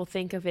lot of people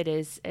think of it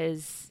as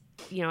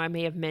I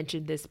may have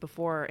mentioned this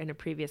before in a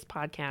previous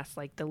podcast,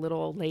 like the little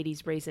old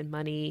ladies raising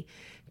money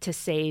to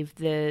save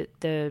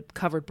the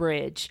covered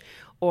bridge,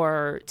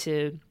 or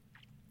to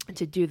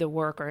do the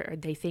work, or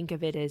they think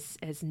of it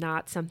as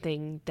not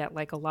something that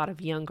like a lot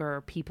of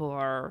younger people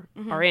are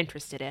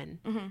interested in.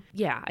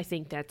 Yeah, I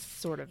think that's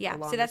sort of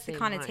along so that's the same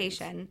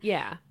connotation. lines.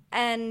 Yeah.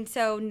 And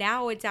so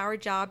now it's our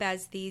job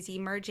as these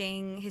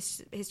emerging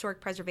historic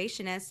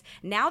preservationists.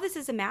 Now this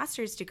is a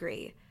master's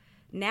degree.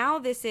 Now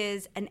this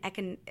is an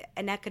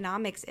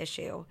economics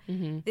issue.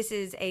 This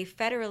is a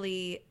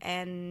federally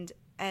and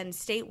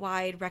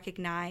statewide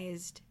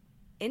recognized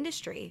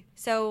industry.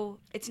 So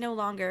it's no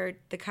longer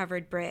the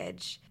covered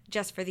bridge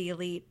just for the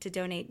elite to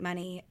donate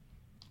money.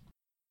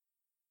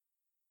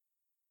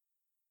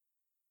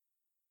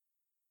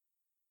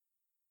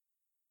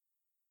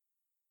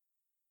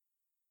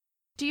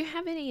 Do you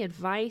have any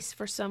advice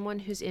for someone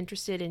who's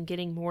interested in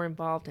getting more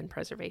involved in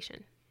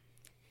preservation?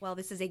 Well,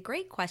 this is a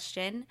great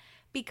question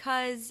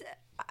because,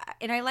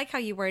 and I like how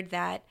you word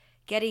that,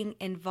 getting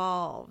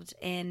involved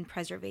in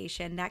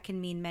preservation. That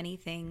can mean many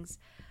things.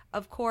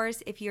 Of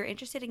course, if you're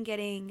interested in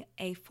getting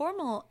a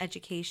formal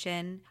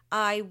education,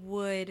 I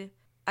would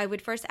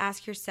first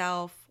ask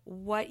yourself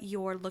what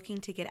you're looking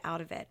to get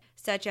out of it,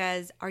 such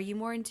as, are you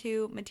more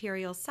into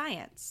material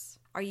science?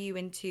 Are you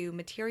into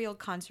material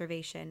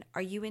conservation?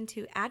 Are you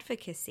into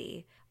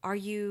advocacy? Are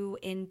you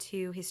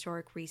into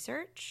historic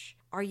research?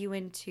 Are you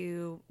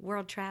into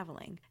world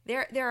traveling?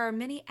 There are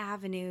many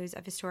avenues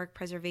of historic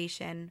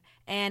preservation,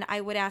 and I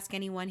would ask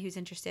anyone who's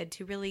interested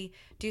to really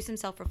do some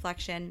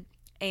self-reflection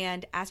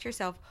and ask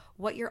yourself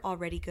what you're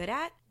already good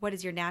at, what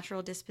is your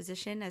natural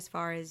disposition as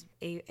far as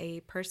a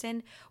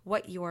person,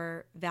 what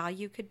your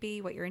value could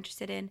be, what you're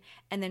interested in,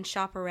 and then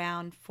shop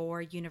around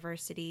for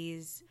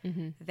universities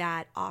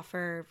that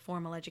offer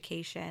formal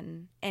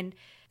education. And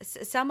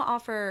some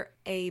offer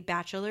a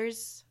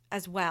bachelor's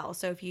as well.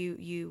 So if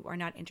you are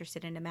not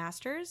interested in a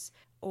master's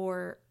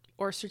or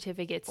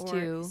certificates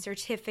too.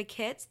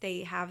 Certificates,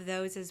 they have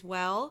those as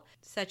well,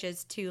 such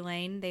as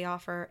Tulane. They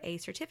offer a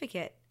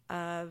certificate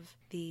of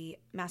the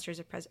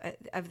Masters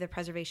of the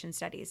Preservation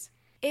Studies.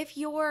 If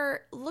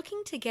you're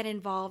looking to get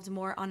involved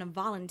more on a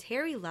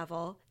voluntary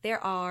level,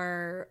 there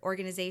are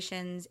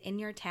organizations in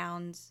your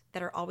towns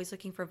that are always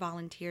looking for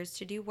volunteers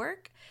to do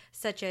work,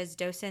 such as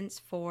docents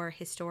for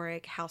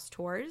historic house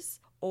tours,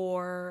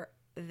 or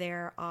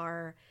there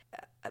are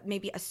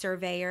maybe a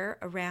surveyor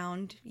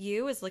around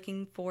you is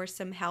looking for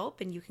some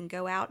help, and you can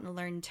go out and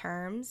learn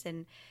terms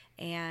and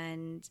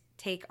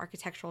take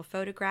architectural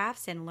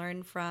photographs and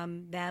learn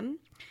from them.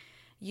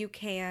 You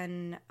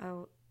can,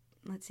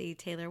 let's see,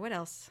 Taylor, what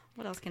else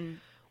can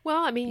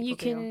Well, I mean, you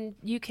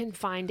can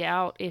find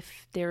out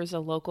if there's a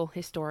local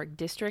historic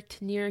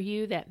district near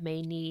you that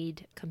may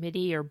need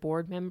committee or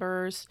board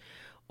members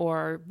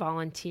or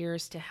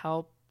volunteers to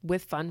help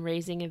with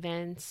fundraising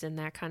events and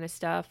that kind of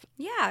stuff.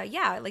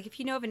 Yeah. Like if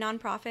you know of a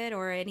nonprofit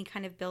or any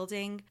kind of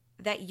building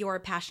that you're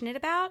passionate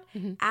about,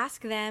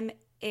 ask them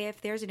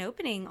if there's an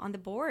opening on the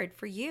board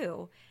for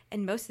you.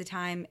 And most of the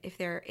time, if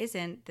there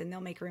isn't, then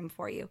they'll make room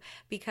for you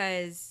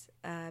because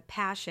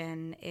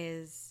passion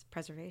is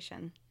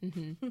preservation.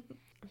 I'm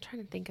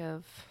trying to think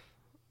of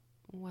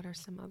what are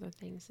some other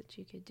things that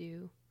you could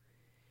do.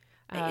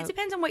 It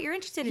depends on what you're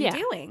interested in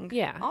doing.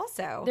 Yeah.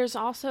 Also, there's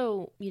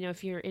also,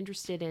 if you're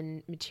interested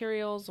in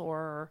materials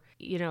or,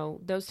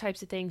 those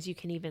types of things, you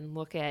can even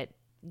look at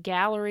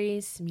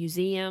galleries,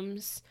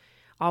 museums.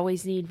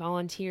 Always need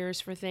volunteers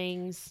for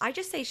things. I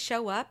just say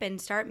show up and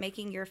start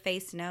making your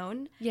face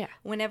known. Yeah.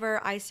 Whenever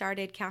I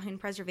started Calhoun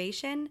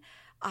Preservation,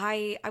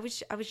 I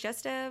was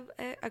just a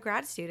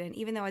grad student.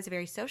 Even though I was a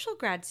very social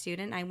grad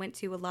student, I went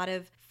to a lot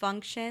of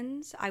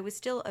functions. I was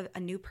still a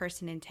new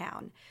person in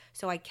town.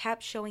 So I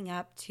kept showing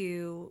up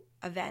to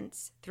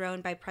events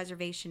thrown by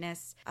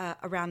preservationists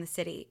around the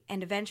city.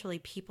 And eventually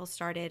people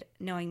started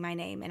knowing my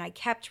name. And I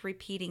kept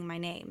repeating my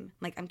name.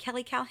 Like, I'm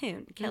Kelly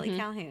Calhoun, Kelly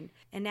Calhoun.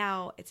 And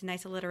now it's a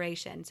nice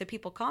alliteration. So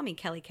people call me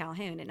Kelly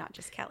Calhoun and not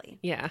just Kelly.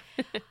 Yeah.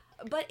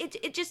 But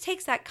it just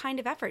takes that kind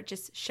of effort.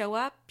 Just show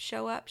up,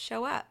 show up,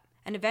 show up.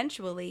 And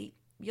eventually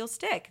you'll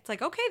stick. It's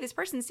like, okay, this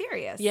person's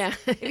serious. Yeah.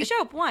 If you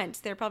show up once,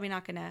 they're probably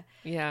not going to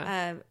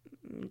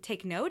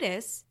take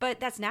notice. But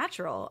that's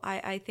natural.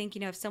 I think,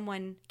 if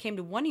someone came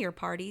to one of your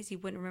parties, you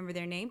wouldn't remember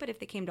their name. But if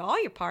they came to all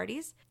your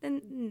parties,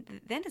 then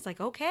it's like,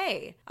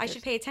 okay, I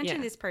should pay attention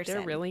to this person.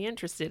 They're really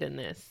interested in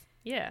this.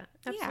 Yeah,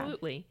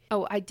 absolutely. Yeah.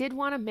 Oh, I did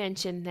want to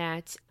mention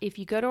that if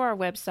you go to our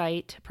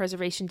website,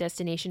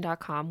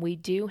 preservationdestination.com, we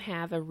do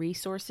have a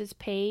resources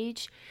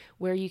page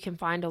where you can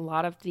find a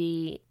lot of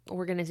the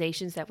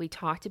organizations that we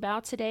talked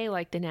about today,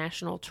 like the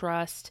National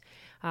Trust,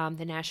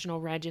 the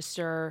National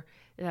Register,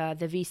 the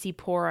VC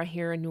Pora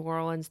here in New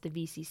Orleans, the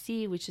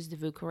VCC, which is the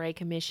Vieux Carré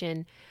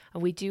Commission.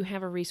 We do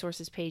have a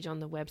resources page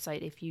on the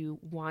website if you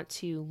want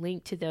to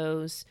link to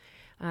those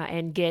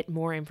and get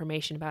more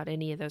information about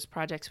any of those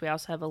projects. We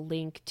also have a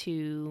link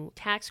to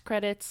tax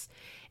credits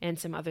and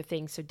some other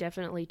things. So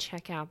definitely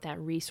check out that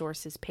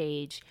resources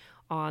page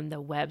on the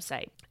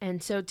website.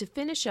 And so to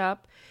finish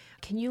up,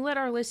 can you let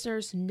our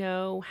listeners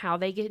know how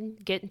they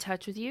get in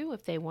touch with you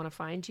if they want to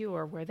find you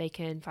or where they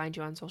can find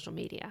you on social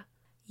media?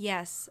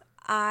 Yes,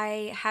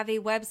 I have a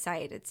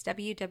website. It's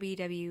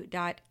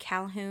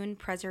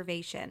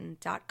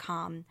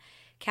www.calhounpreservation.com.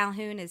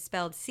 Calhoun is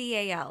spelled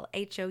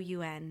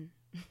Calhoun.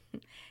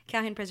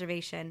 Calhoun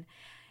Preservation.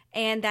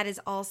 And that is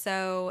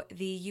also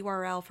the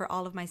URL for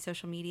all of my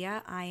social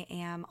media. I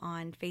am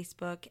on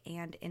Facebook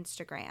and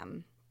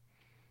Instagram.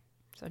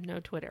 So no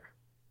Twitter.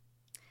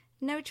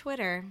 No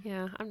Twitter.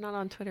 Yeah, I'm not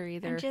on Twitter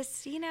either. I'm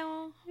just,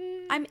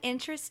 I'm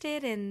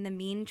interested in the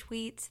mean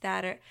tweets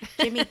that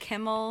Jimmy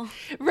Kimmel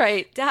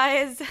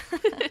does.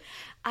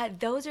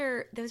 Those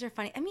are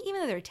funny. I mean,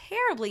 even though they're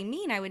terribly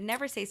mean, I would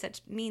never say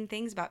such mean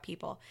things about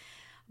people.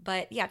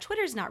 But yeah,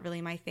 Twitter's not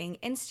really my thing.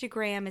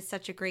 Instagram is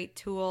such a great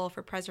tool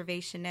for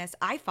preservationists.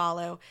 I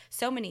follow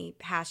so many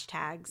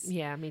hashtags.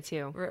 Yeah, me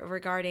too.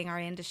 Regarding our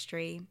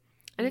industry.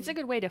 And it's a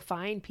good way to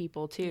find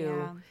people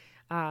too.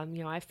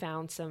 Yeah. I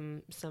found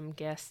some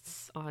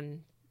guests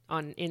on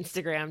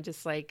Instagram,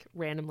 just like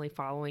randomly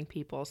following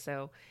people.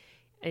 So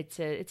it's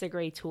a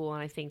great tool,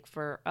 and I think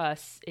for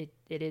us, it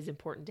is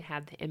important to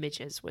have the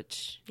images,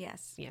 which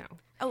yes,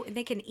 Oh, and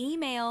they can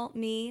email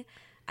me.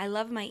 I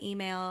love my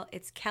email.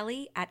 It's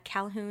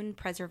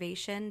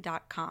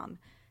kelly@calhounpreservation.com,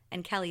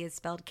 and Kelly is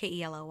spelled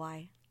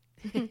Kelly.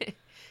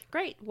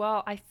 Great.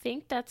 Well, I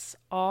think that's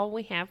all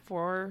we have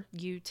for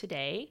you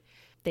today.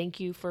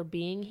 Thank you for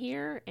being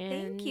here. And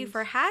thank you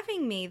for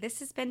having me. This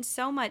has been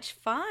so much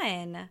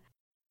fun.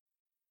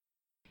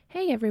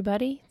 Hey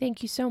everybody,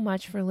 thank you so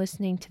much for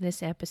listening to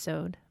this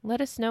episode.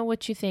 Let us know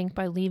what you think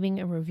by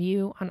leaving a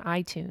review on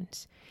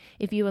iTunes.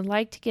 If you would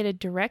like to get a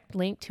direct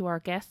link to our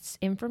guests'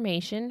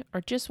 information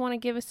or just want to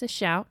give us a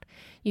shout,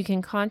 you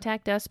can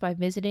contact us by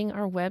visiting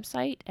our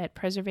website at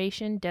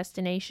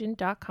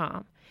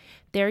preservationdestination.com.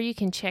 There you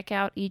can check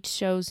out each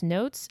show's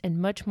notes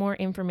and much more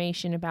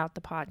information about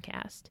the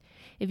podcast.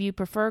 If you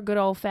prefer good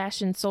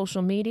old-fashioned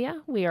social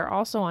media, we are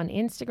also on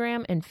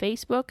Instagram and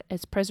Facebook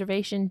as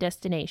Preservation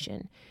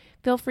Destination.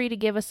 Feel free to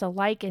give us a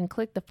like and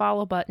click the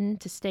follow button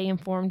to stay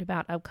informed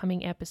about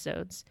upcoming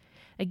episodes.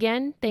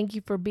 Again, thank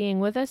you for being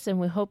with us, and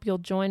we hope you'll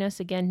join us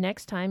again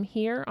next time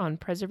here on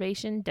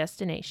Preservation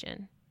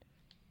Destination.